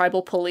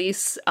tribal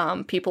police,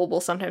 people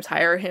will sometimes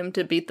hire him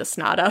to beat the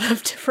snot out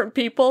of different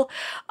people.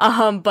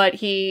 But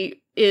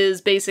he is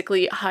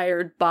basically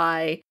hired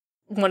by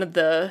one of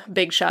the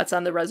big shots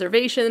on the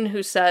reservation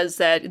who says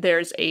that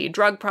there's a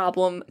drug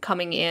problem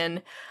coming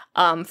in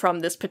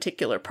from this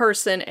particular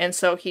person, and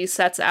so he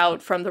sets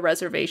out from the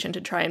reservation to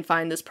try and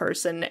find this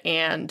person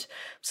and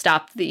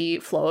stop the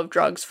flow of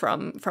drugs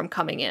from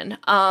coming in.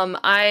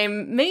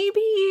 I'm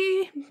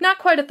maybe not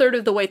quite a third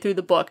of the way through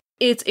the book.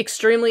 It's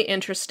extremely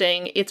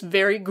interesting. It's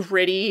very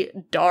gritty,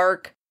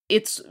 dark.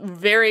 It's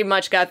very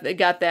much got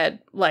that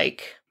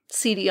like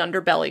seedy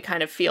underbelly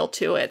kind of feel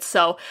to it.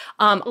 So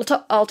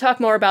I'll talk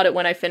more about it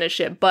when I finish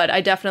it, but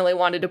I definitely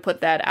wanted to put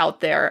that out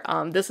there.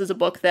 This is a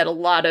book that a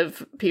lot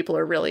of people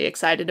are really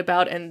excited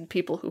about, and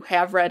people who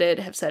have read it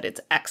have said it's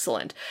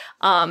excellent.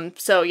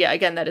 So yeah,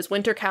 again, that is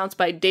Winter Counts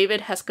by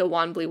David Heska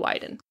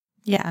Wanbli-Weiden.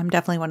 Yeah, I'm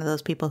definitely one of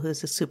those people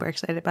who's just super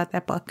excited about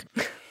that book.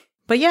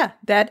 But yeah,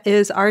 that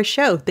is our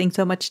show. Thanks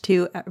so much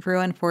to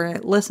everyone for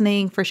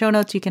listening. For show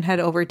notes, you can head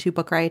over to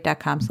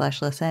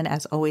bookriot.com/listen.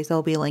 As always,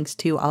 there'll be links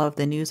to all of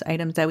the news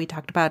items that we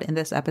talked about in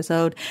this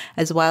episode,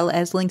 as well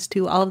as links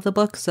to all of the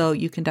books. So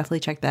you can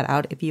definitely check that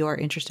out if you are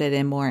interested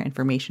in more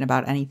information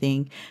about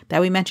anything that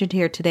we mentioned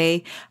here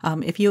today.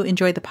 If you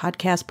enjoyed the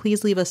podcast,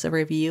 please leave us a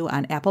review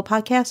on Apple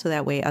Podcasts, so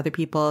that way other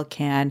people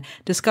can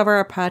discover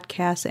our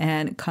podcast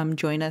and come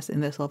join us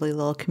in this lovely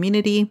little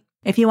community.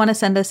 If you want to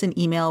send us an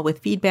email with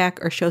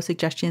feedback or show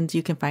suggestions,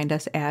 you can find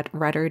us at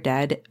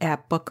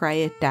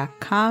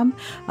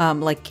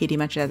readerdead@bookriot.com. Like Katie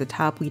mentioned at the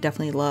top, we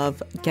definitely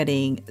love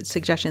getting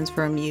suggestions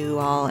from you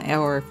all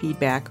or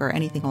feedback or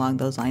anything along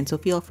those lines. So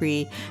feel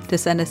free to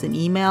send us an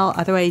email.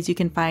 Otherwise, you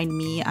can find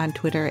me on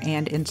Twitter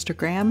and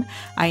Instagram.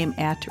 I am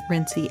at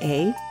Rincey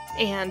A.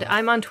 And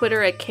I'm on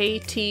Twitter at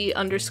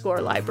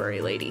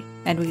KT_library lady.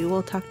 And we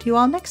will talk to you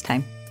all next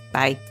time.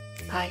 Bye.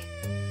 Bye.